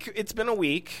think it's been a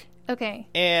week. Okay.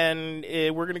 And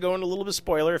we're going to go into a little bit of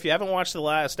spoiler. If you haven't watched the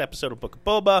last episode of Book of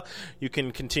Boba, you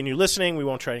can continue listening. We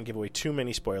won't try and give away too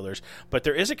many spoilers. But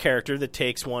there is a character that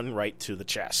takes one right to the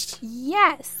chest.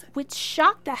 Yes, which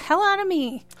shocked the hell out of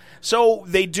me. So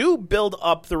they do build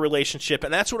up the relationship,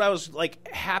 and that's what I was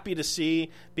happy to see,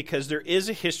 because there is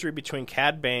a history between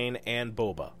Cad Bane and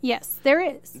Boba. Yes, there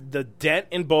is. The dent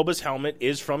in Boba's helmet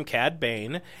is from Cad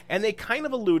Bane, and they kind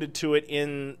of alluded to it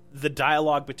in the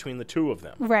dialogue between the two of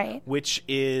them. Right. Which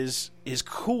is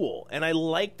cool, and I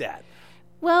like that.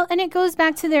 Well, and it goes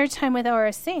back to their time with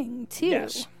Aurra Sing, too.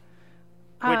 Yes.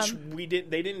 Which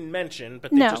they didn't mention,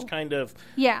 but they just kind of...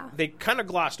 Yeah. They kind of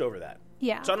glossed over that.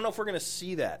 Yeah. So I don't know if we're going to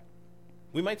see that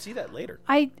We might see that later.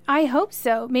 I hope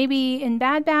so. Maybe in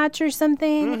Bad Batch or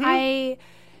something. Mm-hmm.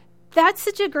 That's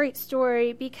such a great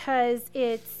story because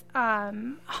it's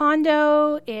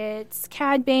Hondo, it's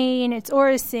Cad Bane, it's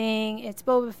Aurra Sing, it's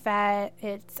Boba Fett,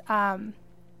 it's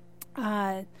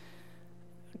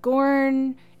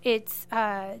Gorn, it's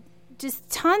just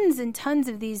tons and tons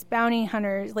of these bounty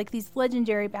hunters, like these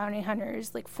legendary bounty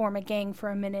hunters, like form a gang for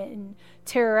a minute and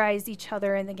terrorize each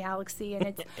other in the galaxy.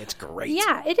 And it's great.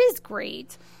 Yeah, it is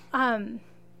great.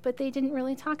 But they didn't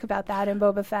really talk about that in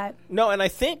Boba Fett. No, and I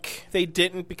think they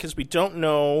didn't because we don't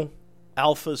know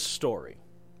Alpha's story.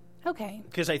 Okay.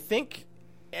 Because I think,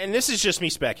 and this is just me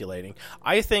speculating,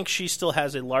 I think she still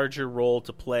has a larger role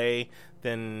to play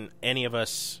than any of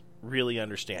us really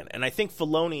understand. And I think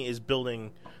Filoni is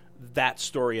building that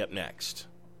story up next.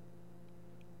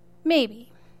 Maybe.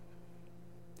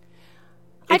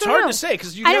 It's hard to say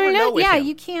because you never know with him.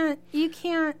 You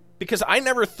can't. Because I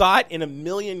never thought in a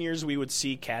million years we would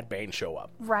see Cad Bane show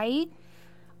up. Right?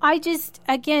 I just,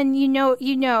 again, you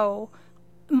know,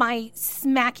 my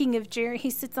smacking of Jerry,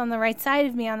 he sits on the right side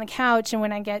of me on the couch, and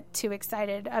when I get too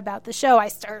excited about the show, I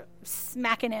start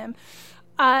smacking him.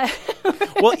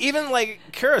 Well, even like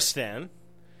Kirsten.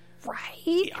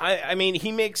 Right? I mean,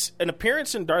 he makes an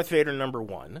appearance in Darth Vader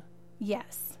 #1.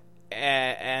 Yes.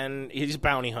 And he's a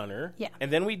bounty hunter. Yeah.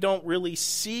 And then we don't really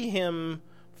see him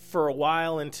for a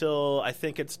while until I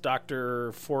think it's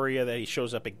Dr. Foria that he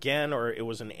shows up again, or it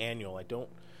was an annual. I don't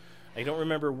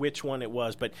remember which one it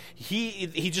was, but he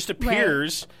just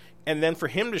appears, right. And then for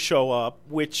him to show up,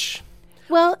 which...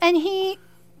 Well, and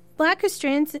Black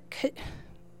Christensen,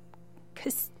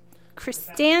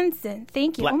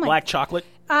 thank you. Black chocolate?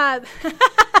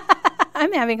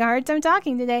 I'm having a hard time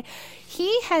talking today.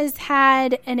 He has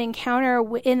had an encounter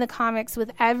in the comics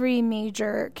with every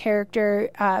major character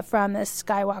from the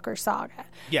Skywalker saga.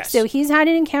 Yes. So he's had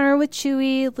an encounter with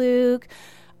Chewie, Luke,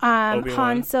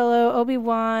 Han Solo,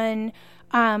 Obi-Wan,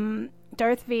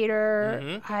 Darth Vader.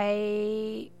 Mm-hmm.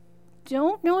 I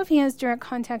don't know if he has direct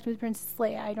contact with Princess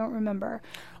Leia. I don't remember.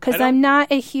 Because I'm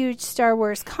not a huge Star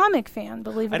Wars comic fan,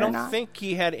 believe it or not. I don't think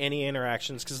he had any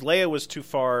interactions because Leia was too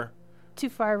far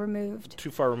removed.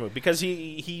 Because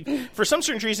he for some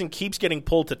strange reason keeps getting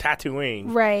pulled to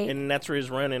Tatooine. Right. And that's where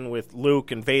he's running with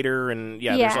Luke and Vader and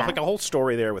there's like a whole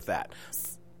story there with that.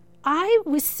 I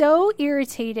was so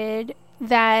irritated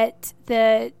that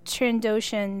the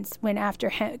Trandoshans went after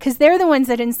him because they're the ones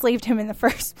that enslaved him in the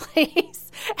first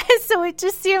place. And so it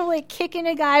just seemed like kicking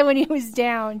a guy when he was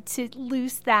down to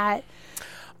loose that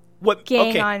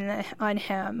gang on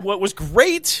him. What was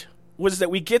great was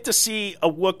that we get to see a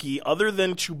Wookiee, other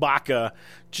than Chewbacca,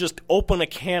 just open a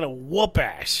can of whoop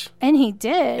ass. And he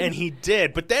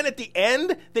did. But then at the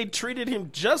end, they treated him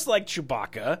just like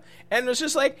Chewbacca, and it was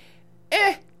just like,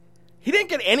 he didn't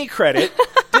get any credit,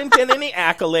 didn't get any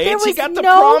accolades. He got the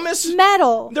promise.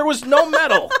 Medal. There was no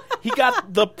medal. He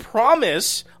got the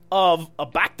promise of a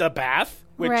Bacta bath,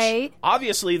 which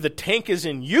obviously the tank is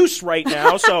in use right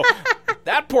now, so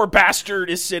that poor bastard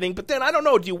is sitting. But then, I don't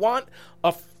know, do you want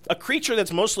a creature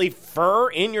that's mostly fur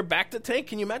in your Bacta tank?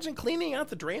 Can you imagine cleaning out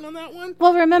the drain on that one?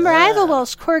 Well, remember, I have a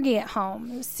Welsh Corgi at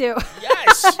home, so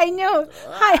yes, I know.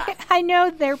 I know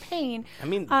their pain. I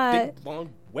mean, big,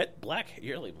 long, wet, black,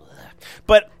 yearly.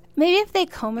 But maybe if they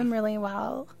comb him really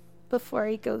well before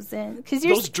he goes in, because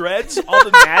those dreads, all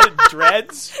the matted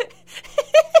dreads.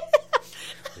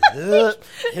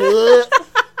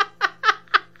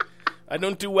 I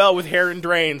don't do well with hair and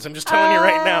drains. I'm just telling you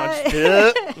right now.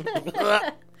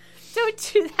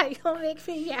 Don't do that. You'll make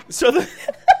me yack. So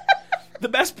the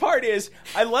best part is,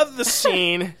 I love the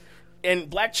scene, and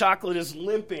Black Chocolate is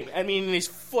limping. I mean, his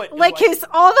foot is his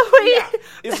all the way. Yeah,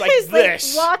 it's like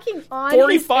this. Like walking on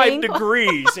 45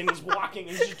 degrees, and he's walking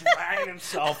and he's just dragging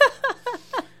himself.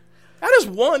 That is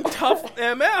one tough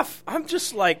MF. I'm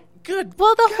just like, good.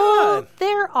 Well,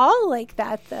 they're all like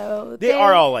that, though. They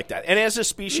are all like that. And as a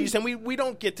species, and we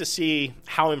don't get to see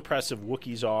how impressive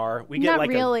Wookiees are. We get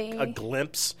a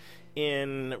glimpse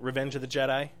in Revenge of the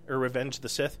Jedi, or Revenge of the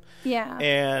Sith. Yeah.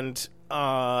 And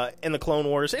in the Clone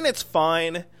Wars, and it's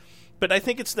fine. But I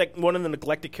think it's like one of the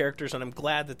neglected characters, and I'm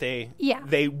glad that they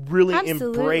really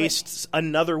embraced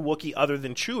another Wookiee other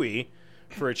than Chewie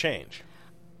for a change.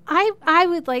 I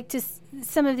would like to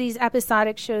some of these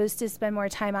episodic shows to spend more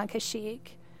time on Kashyyyk.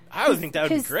 I would think that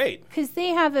would be great. Because they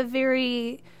have a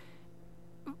very...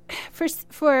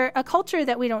 For a culture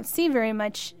that we don't see very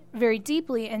much, very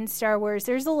deeply in Star Wars,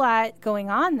 there's a lot going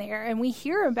on there, and we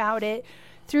hear about it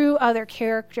through other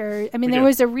characters. I mean, there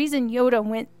was a reason Yoda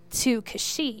went to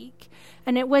Kashyyyk,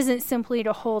 and it wasn't simply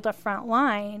to hold a front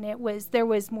line. There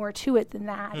was more to it than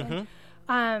that. Mm-hmm.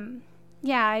 And,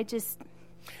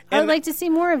 I would like to see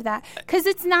more of that because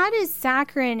it's not as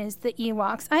saccharine as the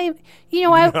Ewoks.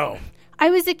 I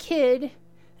was a kid,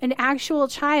 an actual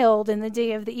child in the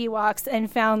day of the Ewoks,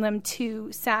 and found them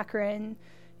too saccharine,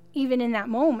 even in that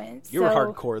moment. You were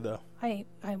hardcore, though. I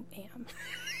am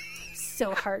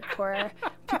so hardcore.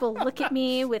 People look at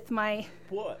me with my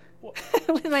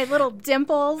with my little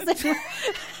dimples and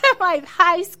my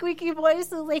high squeaky voice.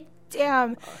 So like,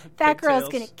 damn, that girl's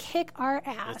gonna kick our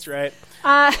ass. That's right.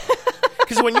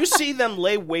 Because when you see them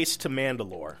lay waste to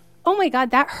Mandalore, oh my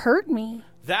God, that hurt me.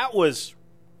 That was.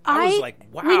 I was like,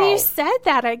 wow. When you said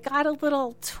that, I got a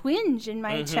little twinge in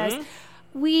my chest.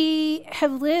 We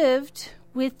have lived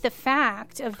with the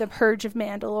fact of the Purge of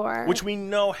Mandalore. Which we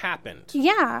know happened.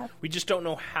 Yeah. We just don't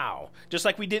know how. Just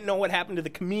like we didn't know what happened to the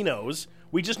Caminos.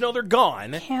 We just know they're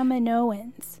gone.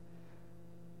 Kaminoans.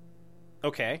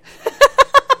 Okay.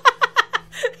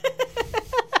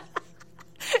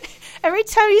 Every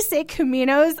time you say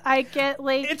Caminos, I get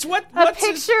like a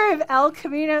picture of El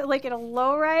Camino, like in a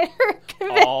lowrider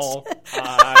convention. All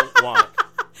I want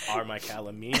are my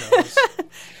Calaminos.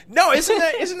 No,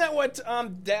 isn't that what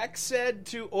Dax said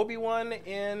to Obi-Wan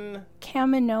in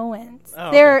Kaminoans? Oh,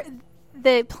 okay.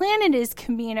 The planet is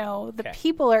Camino. The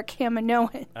people are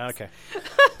Kaminoans. Okay.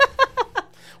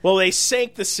 Well, they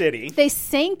sank the city. They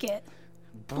sank it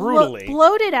brutally.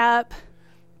 Blowed it up.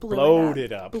 Blowed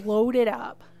it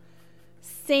up.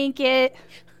 Sank it.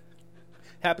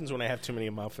 Happens when I have too many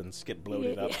muffins. Get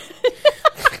bloated up.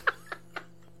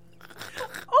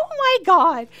 Oh my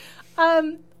God.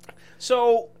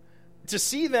 So to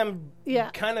see them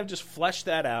kind of just flesh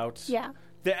that out. Yeah.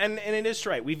 And it is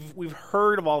right. We've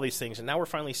heard of all these things, and now we're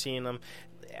finally seeing them,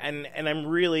 and I'm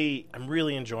really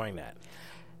enjoying that.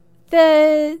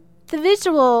 The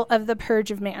visual of the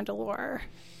Purge of Mandalore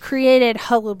created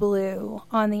hullabaloo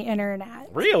on the internet.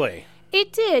 Really?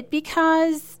 It did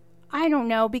because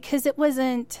it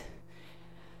wasn't.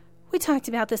 We talked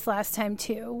about this last time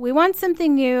too. We want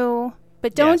something new,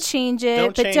 but don't change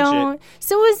it. So it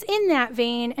was in that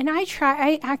vein, and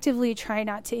I actively try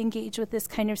not to engage with this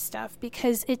kind of stuff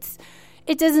because it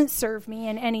doesn't serve me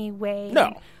in any way.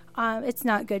 No. It's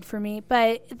not good for me,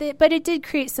 but it did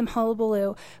create some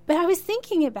hullabaloo. But I was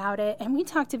thinking about it, and we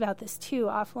talked about this too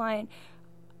offline.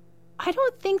 I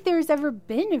don't think there's ever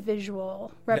been a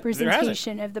visual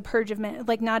representation of the Purge of Men,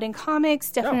 like not in comics,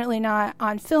 definitely not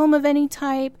on film of any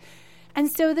type. And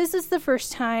so this is the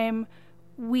first time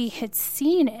we had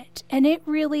seen it. And it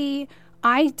really,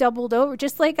 I doubled over,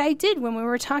 just like I did when we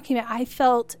were talking about, I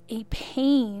felt a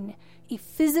pain, a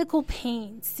physical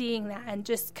pain seeing that and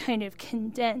just kind of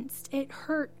condensed. It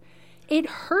hurt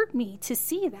me to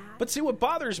see that. But see, what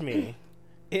bothers me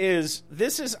is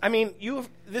this isn't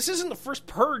the first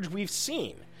Purge we've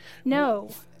seen. No.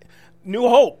 New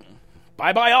Hope.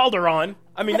 Bye-bye Alderaan.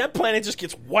 I mean, that planet just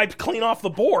gets wiped clean off the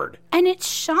board. And it's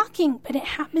shocking, but it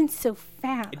happens so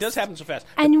fast. It does happen so fast.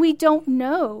 And we don't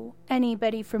know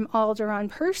anybody from Alderaan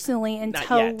personally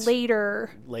until later.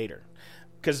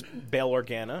 Because Bail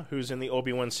Organa, who's in the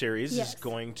Obi-Wan series, is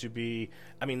going to be...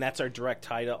 I mean, that's our direct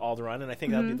tie to Alderaan, and I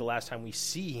think that'll be the last time we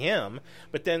see him.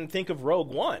 But then think of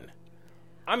Rogue One.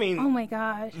 I mean... Oh, my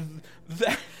God.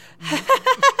 Have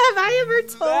I ever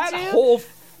told you? That whole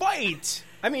fight...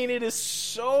 I mean, it is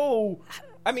so...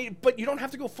 I mean, but you don't have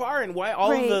to go far in why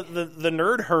all of the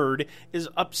nerd herd is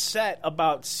upset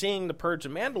about seeing the Purge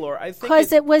of Mandalore. I think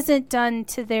because it wasn't done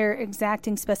to their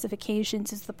exacting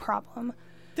specifications is the problem.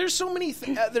 There's so many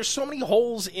there's so many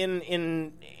holes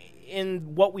in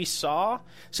what we saw.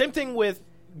 Same thing with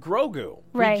Grogu.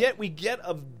 Right. We get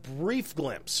a brief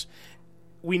glimpse.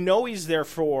 We know he's there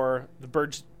for the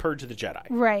Purge of the Jedi.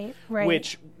 Right.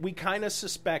 Which we kind of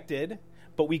suspected.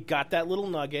 But we got that little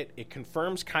nugget. It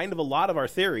confirms kind of a lot of our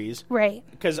theories. Right.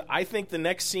 Because I think the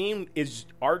next scene is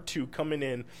R2 coming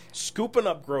in, scooping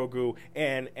up Grogu,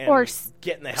 and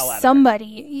getting the hell out of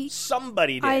there.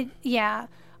 Somebody did.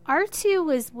 R2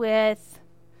 was with...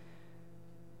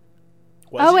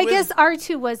 I guess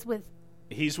R2 was with...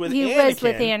 He's with Anakin. He was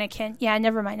with Anakin. Yeah,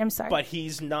 never mind. I'm sorry. But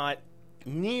he's not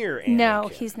near Anakin. No,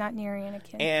 he's not near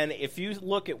Anakin. And if you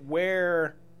look at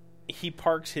where he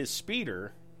parks his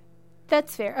speeder...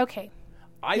 That's fair. Okay.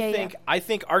 I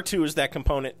think R2 is that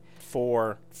component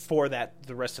for that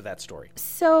the rest of that story.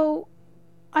 So,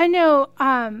 I know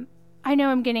I'm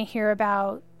going to hear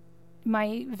about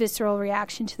my visceral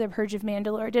reaction to the Purge of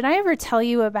Mandalore. Did I ever tell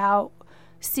you about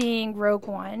seeing Rogue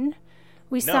One?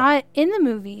 We saw it in the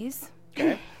movies.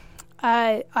 Okay.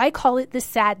 I call it the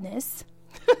sadness.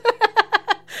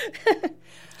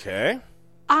 Okay.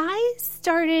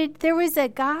 There was a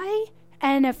guy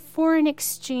and a foreign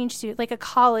exchange student, like a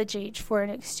college-age foreign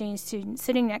exchange student,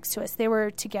 sitting next to us. They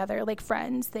were together, like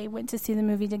friends. They went to see the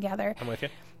movie together. I'm with you.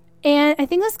 And I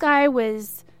think this guy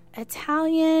was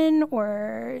Italian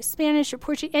or Spanish or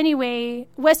Portuguese, anyway,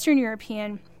 Western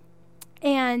European.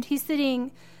 And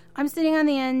I'm sitting on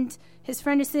the end. His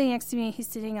friend is sitting next to me. He's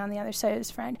sitting on the other side of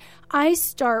his friend. I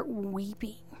start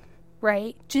weeping,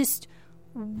 right? Just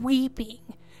weeping.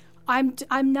 I'm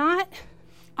not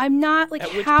like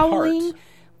howling. Part?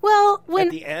 Well,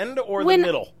 at the end or the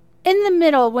middle? In the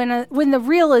middle, when the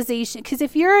realization, because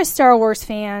if you're a Star Wars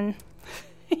fan,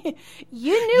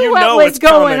 you knew what was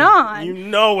going on. You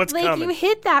know what's coming. Like you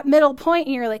hit that middle point,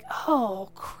 and you're like, "Oh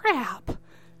crap,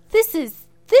 this is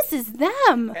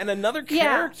them." And another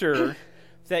character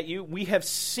that we have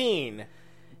seen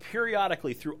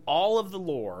periodically through all of the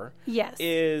lore,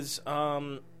 is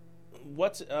I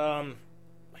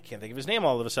can't think of his name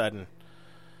all of a sudden.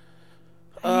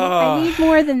 I need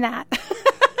more than that.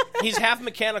 He's half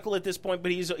mechanical at this point,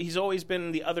 but he's always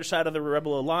been the other side of the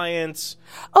Rebel Alliance.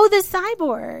 Oh, the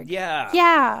cyborg. Yeah.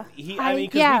 Yeah.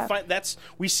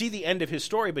 We see the end of his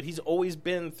story, but he's always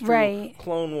been through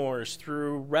Clone Wars,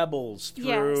 through Rebels,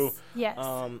 through... Yes.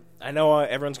 I know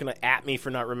everyone's going to at me for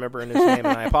not remembering his name,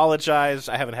 and I apologize.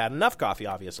 I haven't had enough coffee,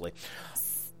 obviously.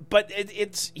 But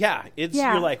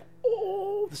you're like,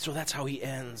 oh, so that's how he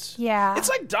ends. Yeah. It's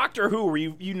like Doctor Who, where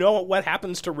you know what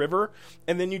happens to River,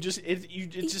 and then it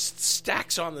just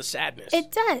stacks on the sadness.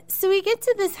 It does. So we get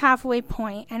to this halfway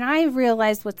point, and I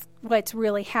realize what's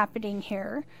really happening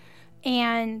here,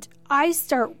 and I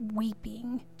start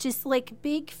weeping, just like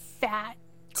big fat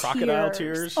crocodile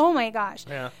tears. Oh my gosh.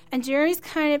 Yeah. And Jeremy's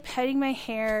kind of petting my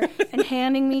hair and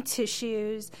handing me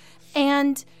tissues,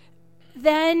 and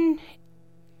then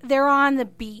they're on the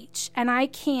beach, and I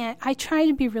try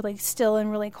to be really still and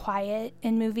really quiet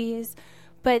in movies,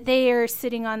 but they are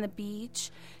sitting on the beach,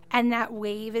 and that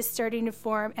wave is starting to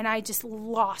form, and I just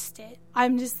lost it.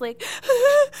 I'm just like...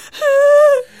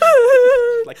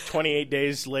 like 28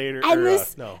 days later.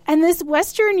 And this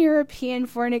Western European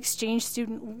foreign exchange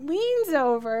student leans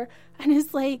over and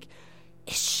is like,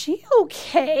 is she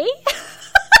okay?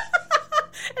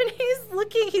 And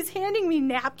he's handing me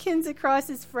napkins across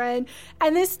his friend,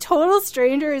 and this total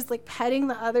stranger is like petting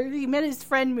the other. He made his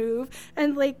friend move,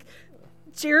 and like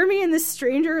Jeremy and the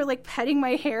stranger are like petting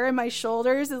my hair and my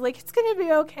shoulders, and like, it's gonna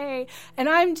be okay. And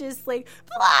I'm just like,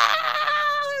 blah,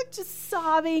 just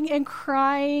sobbing and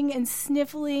crying and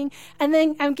sniffling, and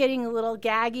then I'm getting a little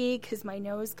gaggy because my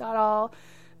nose got all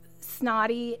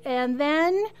snotty, and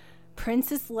then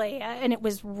Princess Leia, and it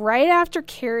was right after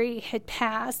Carrie had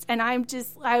passed, and I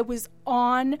was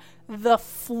on the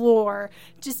floor,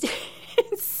 just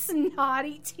in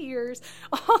snotty tears.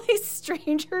 All these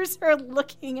strangers are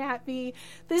looking at me.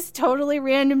 This totally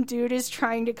random dude is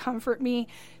trying to comfort me.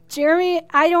 Jeremy,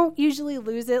 I don't usually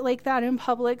lose it like that in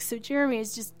public, so Jeremy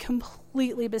is just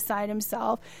completely beside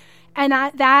himself. And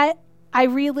I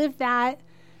relived that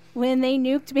when they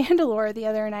nuked Mandalore the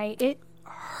other night. It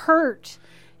hurt.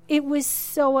 It was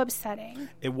so upsetting.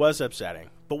 It was upsetting.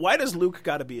 But why does Luke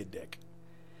got to be a dick?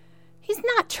 He's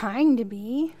not trying to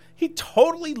be. He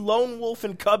totally lone wolf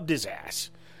and cubbed his ass.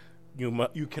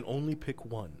 You can only pick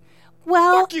one.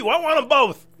 Well, fuck you. I want them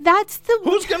both.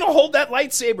 Who's going to hold that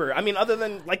lightsaber? I mean, other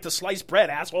than like the sliced bread,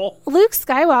 asshole. Luke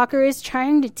Skywalker is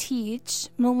trying to teach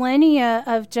millennia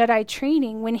of Jedi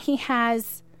training when he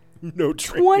has no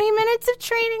training. 20 minutes of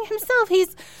training himself.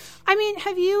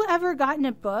 Have you ever gotten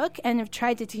a book and have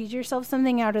tried to teach yourself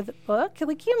something out of the book?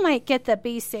 Like, you might get the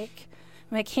basic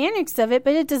mechanics of it,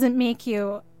 but it doesn't make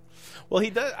you... Well,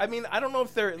 he does. I mean, I don't know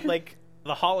if they're, like,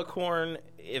 the holocorn,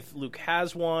 if Luke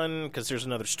has one, because there's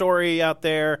another story out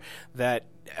there that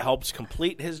helps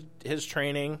complete his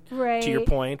training, right, to your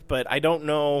point. But I don't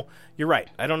know... You're right.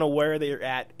 I don't know where they're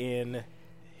at in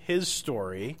his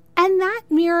story. And that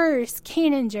mirrors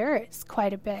Kanan Jarrus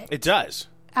quite a bit. It does.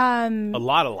 A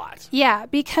lot. Yeah,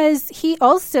 because he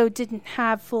also didn't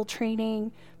have full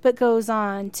training, but goes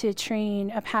on to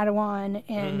train a Padawan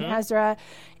in Ezra.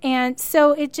 And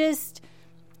so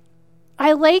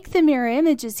I like the mirror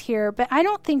images here, but I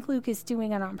don't think Luke is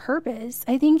doing it on purpose.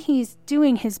 I think he's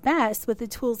doing his best with the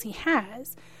tools he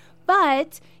has.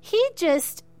 But he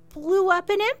just blew up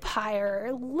an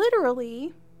empire,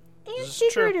 literally and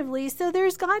figuratively. So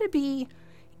there's got to be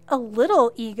a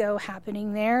little ego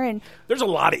happening there, and there's a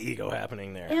lot of ego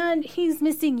happening there. And he's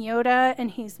missing Yoda,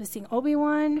 and he's missing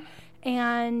Obi-Wan,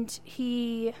 and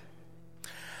we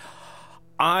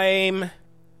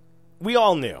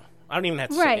all knew. I don't even have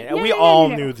to say it. No, we all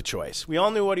knew the choice. We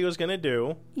all knew what he was going to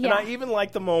do. Yeah. And I even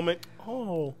liked the moment,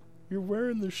 you're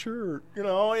wearing the shirt. You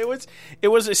know, it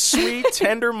was a sweet,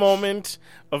 tender moment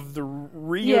of the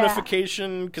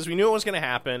reunification because we knew it was going to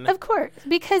happen. Of course,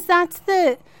 because that's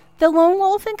the lone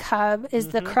wolf and cub is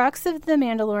the crux of the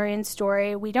Mandalorian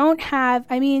story. We don't have,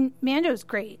 I mean, Mando's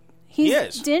great. He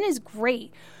is. Din is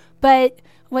great, but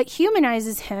what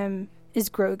humanizes him is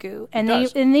Grogu,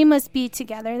 and they must be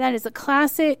together. That is a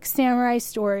classic samurai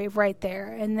story right there,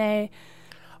 and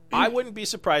I wouldn't be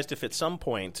surprised if at some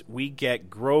point we get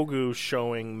Grogu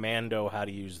showing Mando how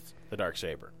to use the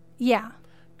Darksaber. Yeah.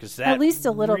 Because that at least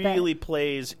a little really bit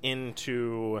plays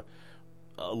into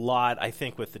a lot, I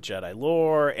think, with the Jedi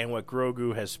lore and what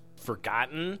Grogu has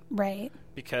forgotten. Right.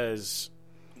 Because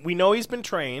we know he's been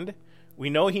trained. We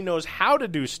know he knows how to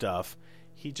do stuff.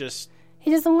 He doesn't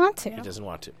want to. He doesn't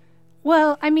want to.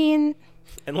 Well, I mean...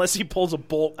 Unless he pulls a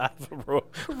bolt out of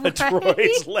a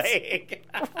droid's leg.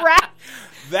 Right.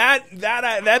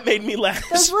 That made me laugh.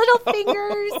 Those little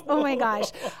fingers. Oh, my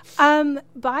gosh.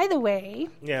 By the way.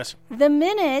 Yes. The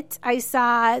minute I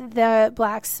saw the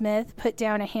blacksmith put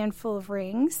down a handful of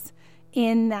rings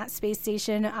in that space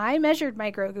station, I measured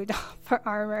my Grogu doll for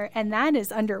armor, and that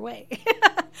is underway.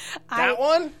 That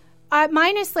one?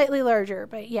 Mine is slightly larger,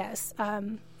 but yes.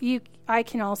 I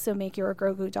can also make your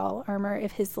Grogu doll armor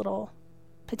if his little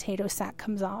potato sack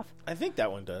comes off. I think that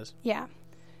one does. Yeah.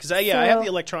 Because I have the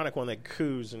electronic one that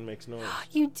coos and makes noise.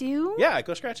 You do? Yeah,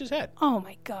 go scratch his head. Oh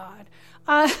my god.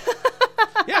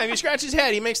 Yeah, if you scratch his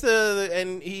head, he makes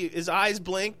his eyes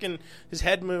blink and his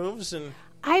head moves. And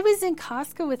I was in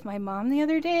Costco with my mom the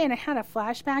other day, and I had a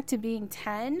flashback to being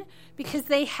 10 because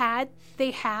they had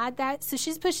that. So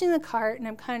she's pushing the cart, and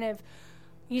I'm kind of,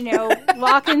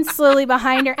 walking slowly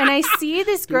behind her, and I see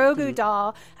this Grogu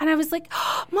doll, and I was like,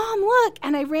 oh, Mom, look.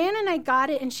 And I ran and I got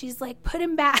it, and she's like, put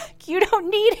him back. You don't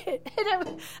need it.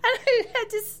 And I had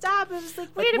to stop. I was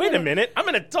like, wait a minute. I'm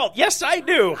an adult. Yes, I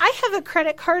do. I have a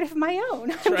credit card of my own.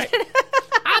 That's right.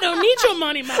 I don't need your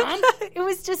money, Mom. It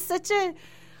was just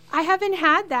I haven't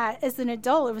had that as an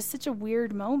adult. It was such a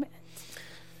weird moment.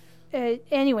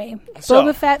 Anyway,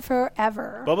 Boba Fett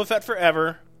forever. Boba Fett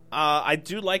forever. I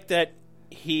do like that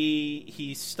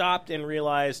he stopped and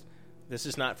realized this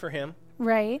is not for him.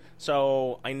 Right.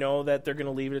 So I know that they're going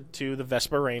to leave it to the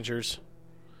Vespa Rangers.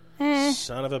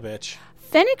 Son of a bitch.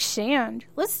 Fennec Shand.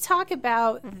 Let's talk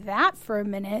about that for a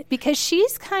minute because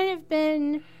she's kind of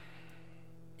been...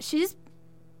 She's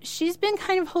been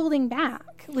kind of holding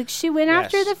back. Like, she went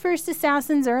after the first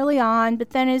assassins early on, but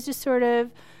then is just sort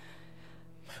of...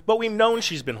 But we've known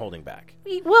she's been holding back.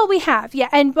 Well, we have, yeah.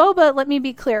 And Boba, let me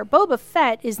be clear, Boba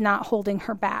Fett is not holding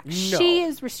her back. No. She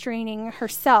is restraining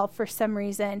herself for some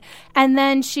reason. And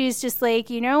then she's just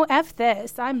like, F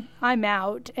this. I'm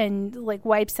out, and, like,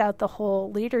 wipes out the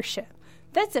whole leadership.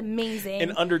 That's amazing.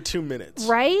 In under 2 minutes.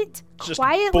 Right? Just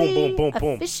quietly, boom, boom, boom,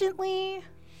 boom. Efficiently.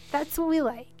 That's what we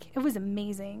like. It was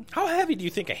amazing. How heavy do you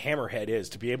think a hammerhead is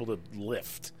to be able to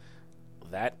lift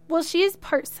that? Well, she is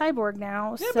part cyborg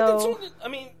now, yeah, so...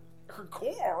 But her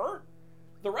core,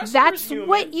 the rest that's of her is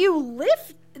what you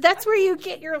lift. That's where you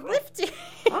get your lifting.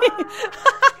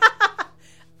 I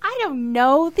don't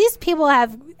know. These people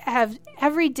have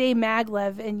everyday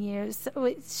maglev in you.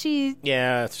 So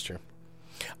Yeah, that's true.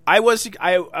 I was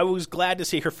glad to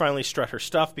see her finally strut her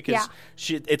stuff because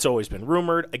it's always been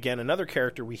rumored. Again, another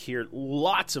character we hear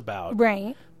lots about,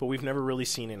 right? But we've never really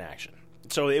seen in action.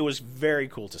 So it was very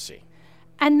cool to see.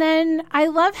 And then I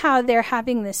love how they're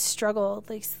having this struggle.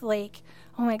 Like,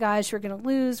 oh my gosh, we're going to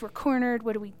lose. We're cornered.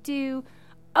 What do we do?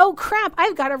 Oh, crap.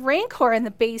 I've got a Rancor in the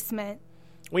basement.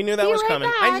 We knew that was coming.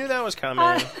 Back. I knew that was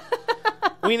coming.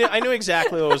 I knew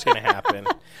exactly what was going to happen.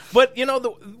 But,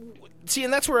 see,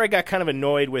 and that's where I got kind of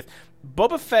annoyed with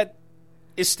Boba Fett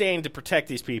is staying to protect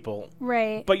these people.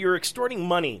 Right. But you're extorting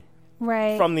money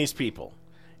from these people.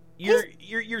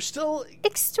 You're still...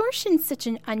 Extortion's such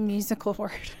an unmusical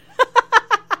word.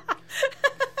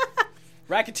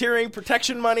 Racketeering,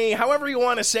 protection money, however you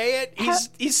want to say it,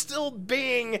 he's still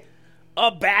being a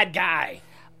bad guy.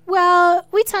 Well,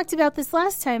 we talked about this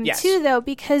last time too, though,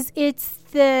 because it's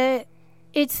the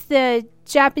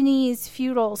Japanese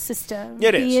feudal system.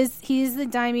 It is. He's the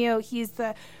daimyo. He's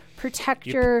the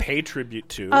protector. You pay tribute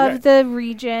to of the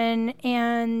region,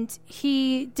 and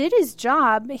he did his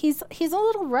job. He's a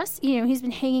little rusty. He's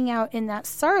been hanging out in that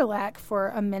Sarlacc for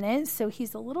a minute, so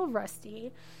he's a little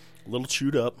rusty. A little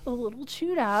chewed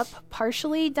up.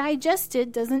 Partially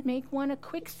digested doesn't make one a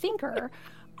quick thinker.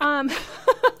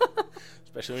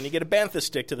 Especially when you get a bantha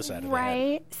stick to the side of the head.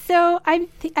 Right. So I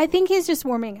think he's just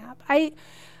warming up. I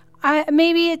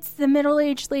maybe it's the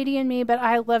middle-aged lady in me, but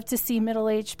I love to see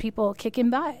middle-aged people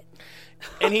kicking butt.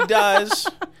 And he does.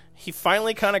 he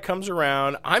finally kind of comes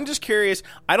around. I'm just curious.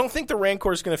 I don't think the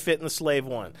Rancor is going to fit in the Slave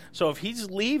One. So if he's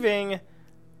leaving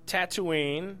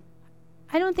Tatooine,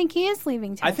 I don't think he is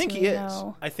leaving Tatooine. I think he is.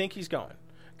 No. I think he's going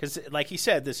because, like he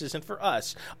said, this isn't for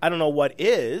us. I don't know what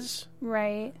is.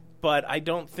 Right. But I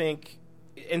don't think,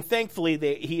 and thankfully,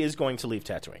 he is going to leave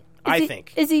Tatooine. I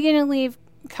think. Is he going to leave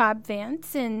Cobb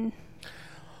Vanth and?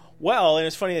 Well, and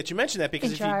it's funny that you mentioned that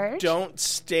because if you don't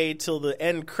stay till the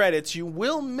end credits, you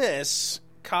will miss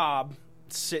Cobb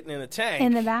sitting in a tank.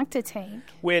 In the Bacta tank.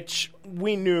 Which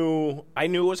we knew. I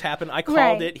knew it was happening. I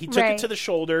called it. He took it to the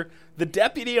shoulder. The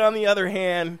deputy, on the other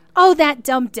hand. Oh, that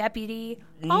dumb deputy.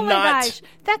 Oh, my gosh.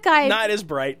 That guy. Not as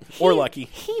bright or lucky.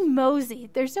 He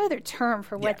moseyed. There's no other term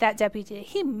for what that deputy did.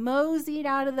 He moseyed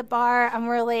out of the bar.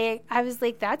 I was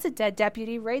like, that's a dead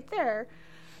deputy right there.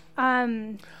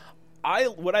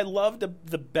 What I loved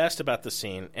the best about the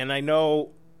scene, and I know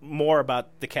more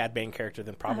about the Cad Bane character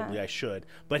than probably I should,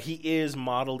 but he is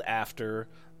modeled after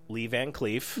Lee Van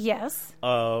Cleef. Yes.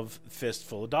 Of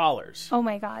Fistful of Dollars. Oh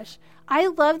my gosh. I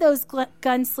love those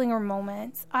gunslinger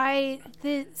moments.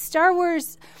 The Star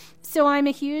Wars, so I'm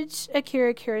a huge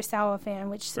Akira Kurosawa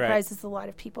fan, which surprises a lot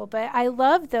of people, but I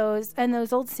love those and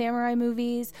those old samurai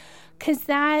movies because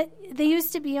they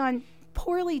used to be on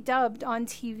poorly dubbed on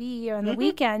TV on the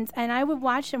weekends, and I would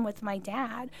watch them with my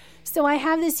dad. So I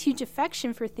have this huge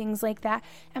affection for things like that.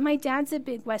 And my dad's a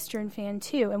big Western fan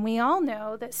too. And we all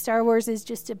know that Star Wars is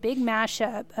just a big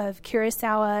mashup of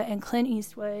Kurosawa and Clint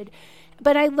Eastwood.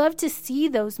 But I love to see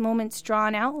those moments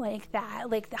drawn out like that,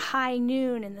 like the high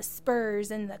noon and the spurs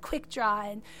and the quick draw,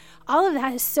 and all of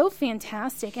that is so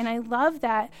fantastic. And I love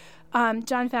that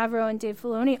Jon Favreau and Dave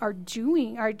Filoni are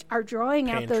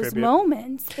drawing out those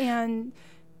moments and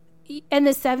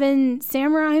the Seven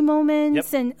Samurai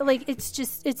moments, and like it's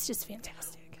just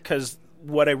fantastic. Because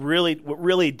what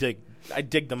really dig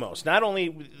the most, not only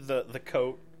the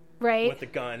coat, with the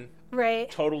gun,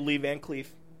 total Lee Van Cleef,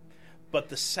 but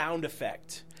the sound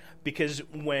effect. Because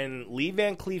when Lee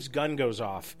Van Cleef's gun goes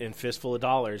off in Fistful of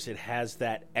Dollars, it has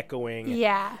that echoing.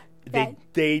 Yeah,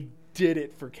 they did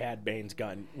it for Cad Bane's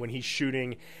gun when he's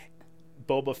shooting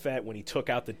Boba Fett, when he took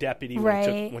out the deputy,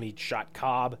 when he shot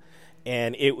Cobb,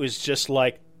 and it was just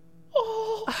like,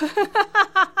 oh,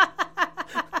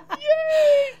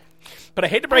 yay! But I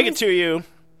hate to break it to you,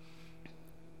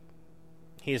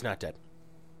 he is not dead.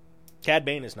 Cad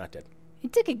Bane is not dead. He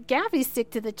took a gaffy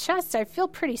stick to the chest. I feel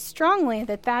pretty strongly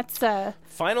that's a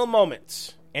final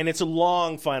moments. And it's a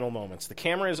long final moments. The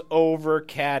camera is over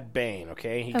Cad Bane,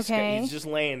 okay? He's just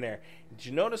laying there. Did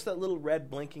you notice that little red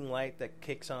blinking light that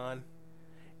kicks on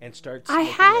and starts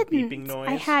making a beeping noise?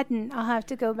 I hadn't. I'll have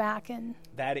to go back and...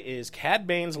 That is Cad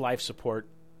Bane's life support,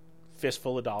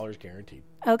 Fistful of Dollars guaranteed.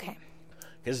 Okay.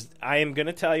 Because I am going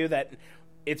to tell you that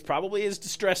it's probably his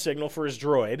distress signal for his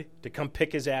droid to come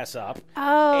pick his ass up.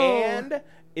 Oh. And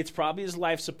it's probably his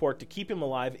life support to keep him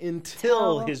alive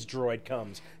until his droid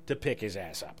comes to pick his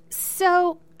ass up.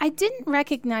 So I didn't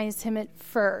recognize him at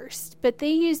first, but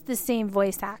they used the same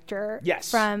voice actor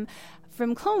from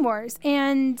Clone Wars.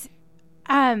 And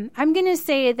I'm going to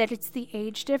say that it's the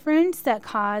age difference that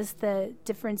caused the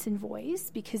difference in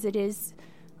voice, because it is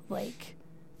like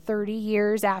 30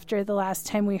 years after the last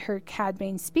time we heard Cad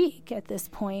Bane speak at this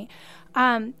point.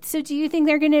 So do you think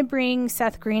they're going to bring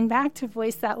Seth Green back to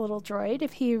voice that little droid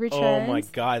if he returns? Oh, my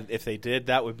God. If they did,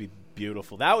 that would be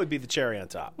beautiful. That would be the cherry on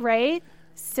top. Right?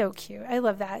 So cute. I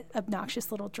love that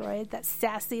obnoxious little droid, that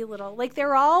sassy little... Like,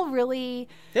 they're all really...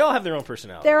 They all have their own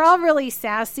personality. They're all really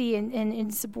sassy and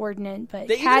insubordinate, but...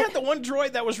 They even had the one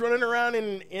droid that was running around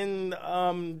in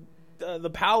the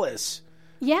palace.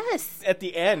 Yes. At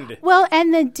the end. Well,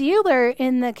 and the dealer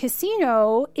in the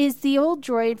casino is the old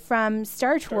droid from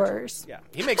Star Wars. Yeah.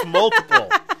 He makes multiple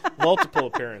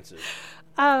appearances.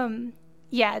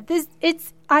 Yeah,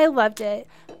 I loved it.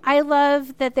 I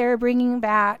love that they're bringing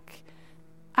back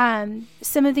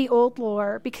some of the old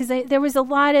lore, because there was a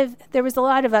lot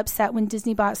of upset when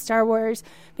Disney bought Star Wars,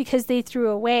 because they threw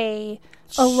away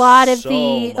a lot of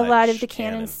the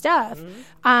canon stuff.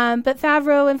 Mm-hmm. But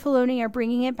Favreau and Filoni are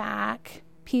bringing it back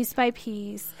piece by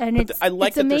piece, and I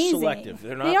like that amazing. They're selective.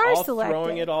 They're not all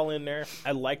throwing it all in there.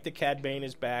 I like that Cad Bane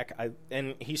is back,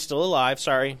 and he's still alive.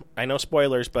 Sorry, I know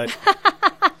spoilers, but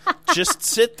just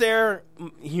sit there,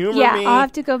 humor me. Yeah, I'll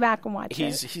have to go back and watch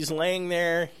it. He's laying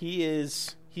there.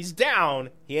 He's down.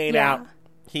 He ain't out.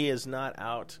 He is not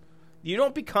out. You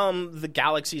don't become the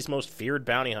galaxy's most feared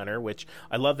bounty hunter, which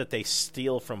I love that they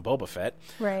steal from Boba Fett,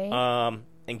 right?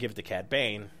 And give it to Cad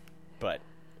Bane, but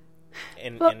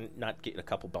and not get a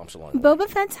couple bumps along. Boba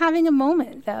Fett's having a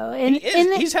moment, though. And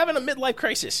he's having a midlife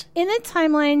crisis. In the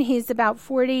timeline, he's about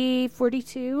 40,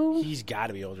 42. He's got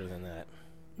to be older than that.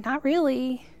 Not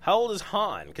really. How old is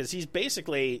Han? Because he's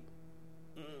basically...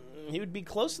 he would be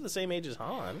close to the same age as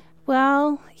Han.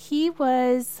 Well, he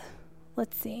was...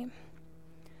 Let's see.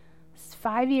 It's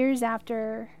 5 years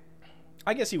after...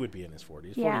 I guess he would be in his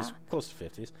 40s. Yeah. 40s, close to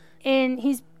 50s. And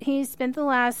he's spent the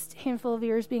last handful of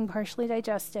years being partially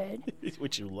digested.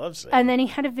 Which you love saying. And then he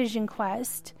had a vision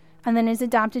quest. And then his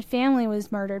adopted family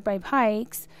was murdered by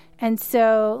Pikes. And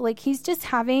so, like, he's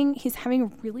having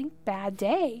a really bad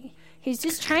day. He's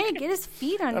just trying to get his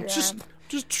feet under him.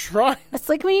 Just trying. It's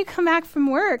like when you come back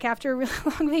from work after a really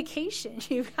long vacation.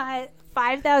 You've got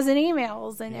 5,000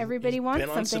 emails and everybody wants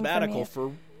something from you. Been on sabbatical for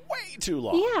way too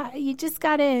long. Yeah, you just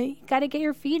gotta get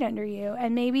your feet under you.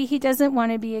 And maybe he doesn't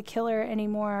want to be a killer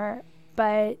anymore,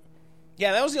 but...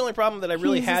 Yeah, that was the only problem that I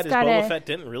really had is Boba Fett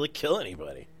didn't really kill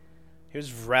anybody. He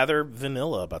was rather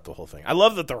vanilla about the whole thing. I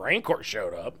love that the Rancor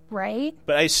showed up. Right.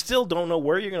 But I still don't know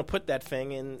where you're going to put that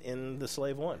thing in the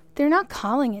Slave One. They're not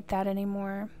calling it that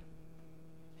anymore.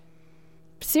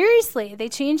 Seriously, they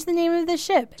changed the name of the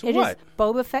ship. To what? Is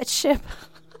Boba Fett's ship.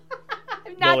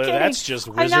 I'm not kidding. That's just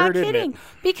wizard, I'm not kidding. Isn't it?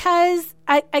 Because,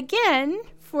 again,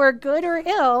 for good or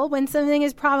ill, when something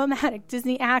is problematic,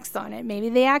 Disney acts on it. Maybe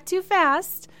they act too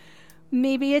fast.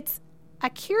 Maybe it's a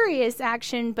curious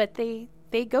action, but they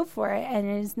go for it, and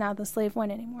it is not the Slave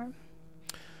One anymore.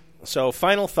 So,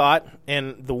 final thought,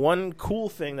 and the one cool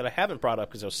thing that I haven't brought up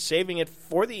because I was saving it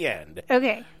for the end.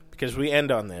 Okay. Because we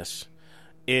end on this,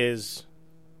 is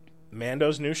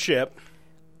Mando's new ship,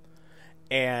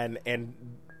 and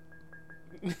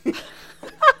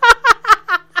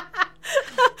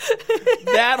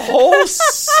that whole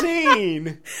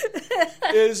scene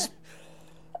is...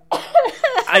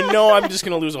 I know I'm just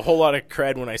going to lose a whole lot of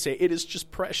cred when I say it is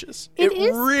just precious. It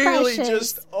is really precious.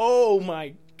 Just, oh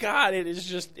my God, it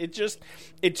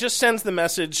just sends the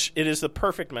message. It is the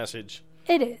perfect message.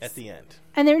 It is. At the end.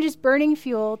 And they're just burning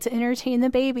fuel to entertain the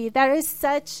baby. That is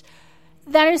such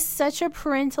a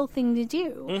parental thing to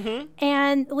do. Mm-hmm.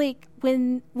 And like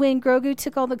when Grogu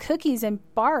took all the cookies and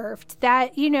barfed,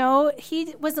 that, you know,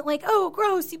 he wasn't like, oh,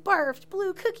 gross, you barfed,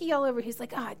 blue cookie all over. He's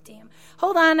like, ah, damn,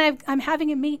 hold on, I'm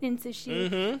having a maintenance issue.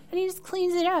 Mm-hmm. And he just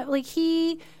cleans it up. Like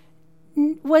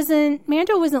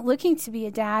Mando wasn't looking to be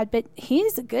a dad, but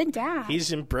he's a good dad.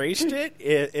 He's embraced it.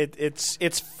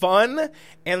 It's fun,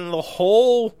 and the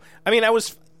whole. I mean,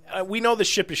 we know the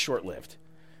ship is short lived,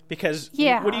 because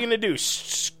what are you going to do?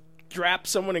 Strap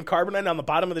someone in carbonite on the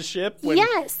bottom of the ship?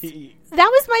 Yes, that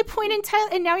was my point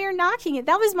entirely. And now you're knocking it.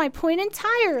 That was my point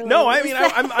entirely. No, I mean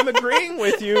I'm agreeing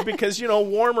with you because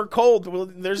warm or cold. Well,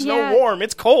 there's no warm.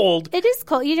 It's cold. It is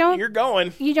cold. You're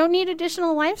going. You don't need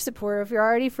additional life support if you're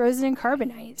already frozen in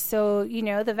carbonite. So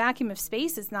the vacuum of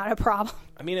space is not a problem.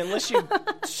 I mean, unless you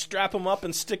strap them up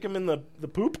and stick them in the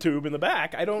poop tube in the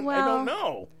back. I don't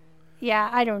know. Yeah,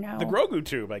 I don't know. The Grogu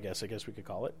tube, I guess we could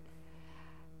call it.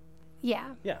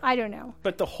 Yeah. I don't know.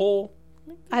 But the whole...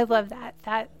 I love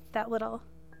that little...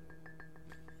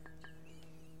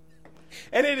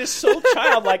 And it is so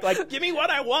childlike. Like, give me what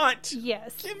I want.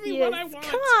 Yes. Give me what I want.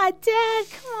 Come on, Dad.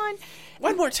 Come on.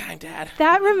 One more time, Dad.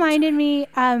 That reminded me,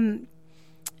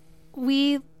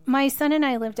 my son and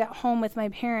I lived at home with my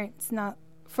parents not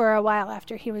for a while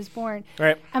after he was born.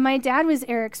 Right. And my dad was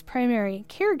Eric's primary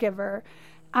caregiver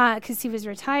because he was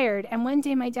retired. And one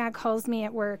day my dad calls me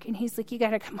at work and he's like, you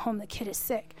got to come home. The kid is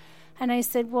sick. And I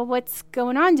said, well, what's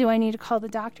going on? Do I need to call the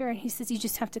doctor? And he says, you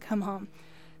just have to come home.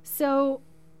 So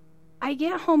I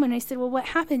get home and I said, well, what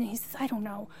happened? And he says, I don't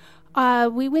know.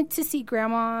 We went to see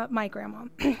my grandma,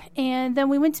 and then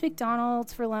we went to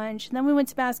McDonald's for lunch, and then we went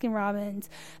to Baskin Robbins,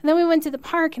 and then we went to the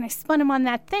park, and I spun him on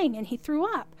that thing, and he threw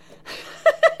up.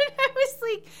 I was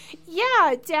like,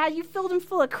 yeah, Dad, you filled him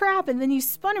full of crap, and then you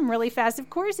spun him really fast. Of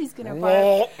course he's going to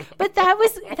barf. But that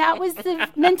was the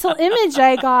mental image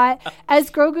I got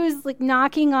as Grogu's like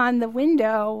knocking on the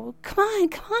window. Come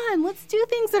on, let's do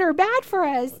things that are bad for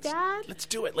us, Dad. Let's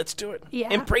do it. Yeah.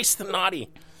 Embrace the naughty.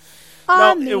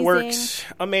 Amazing. No, it works.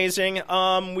 Amazing.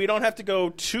 We don't have to go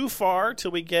too far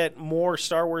till we get more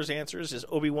Star Wars answers, as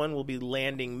Obi-Wan will be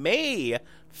landing May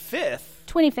 5th.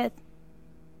 25th.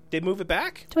 They move it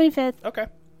back? 25th. Okay.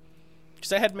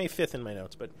 Because I had May 5th in my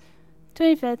notes, but...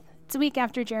 25th. It's a week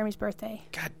after Jeremy's birthday.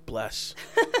 God bless.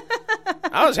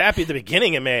 I was happy at the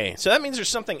beginning of May. So that means there's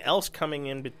something else coming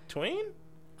in between?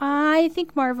 I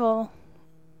think Marvel.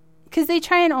 Because they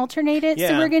try and alternate it. Yeah.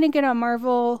 So we're going to get a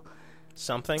Marvel...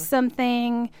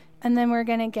 Something, and then we're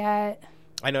going to get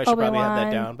I know I should Obi-Wan, probably have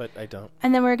that down, but I don't.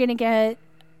 And then we're going to get,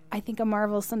 I think, a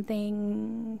Marvel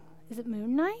something. Is it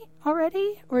Moon Knight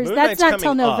already? Or is that's not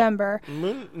till November?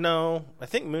 No, I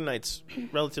think Moon Knight's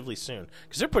relatively soon.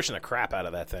 Because they're pushing the crap out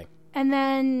of that thing. And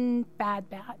then Bad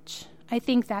Batch. I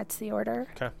think that's the order.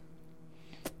 Okay.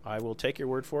 I will take your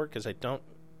word for it because I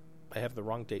have the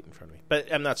wrong date in front of me.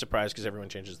 But I'm not surprised because everyone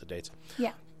changes the dates.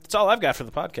 Yeah. That's all I've got for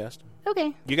the podcast.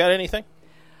 Okay. You got anything?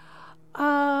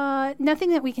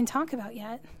 Nothing that we can talk about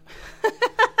yet.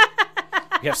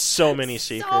 We have so many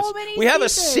secrets. We have a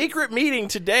secret meeting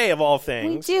today, of all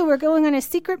things. We do. We're going on a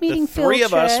secret meeting field trip. The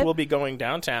 3 of us will be going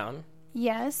downtown.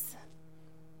 Yes.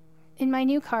 In my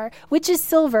new car, which is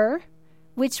silver,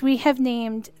 which we have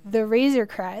named the Razor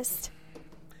Crest.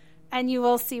 And you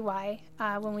will see why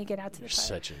when we get out to the car.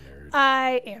 You're such a nerd.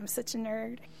 I am such a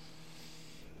nerd.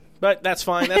 But that's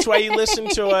fine. That's why you listen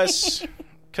to us,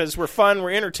 because we're fun,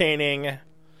 we're entertaining.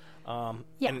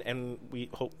 And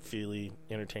we hopefully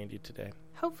entertained you today.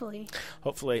 Hopefully.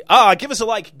 Give us a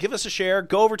like. Give us a share.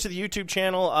 Go over to the YouTube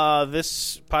channel.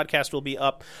 This podcast will be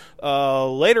up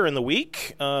later in the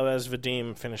week as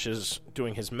Vadim finishes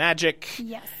doing his magic.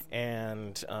 Yes.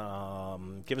 And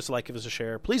give us a like. Give us a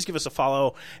share. Please give us a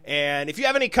follow. And if you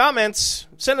have any comments,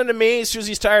 send them to me.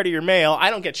 Susie's tired of your mail. I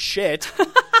don't get shit.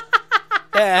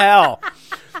 Hell.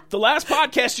 The last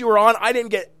podcast you were on, I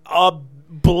didn't get a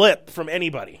blip from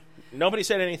anybody. Nobody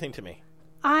said anything to me.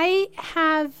 I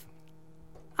have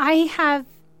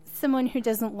someone who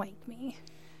doesn't like me.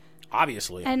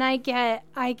 Obviously. And I get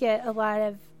a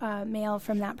lot of mail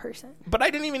from that person. But I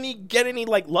didn't even get any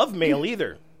love mail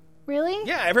either. Really?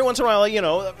 Yeah, every once in a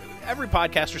while, every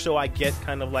podcast or so I get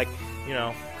kind of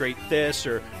great this,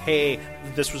 or hey,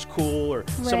 this was cool, or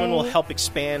someone will help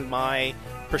expand my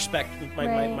perspective,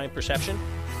 my perception.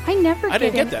 I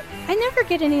didn't get that. I never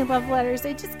get any love letters.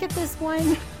 I just get this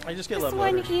one. I just get love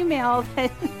letters. One email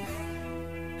that.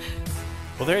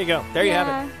 Well, there you go. There you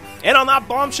have it. And on that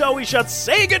bombshell, we shall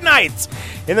say goodnight.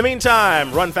 In the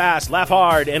meantime, run fast, laugh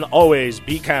hard, and always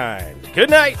be kind. Good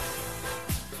night.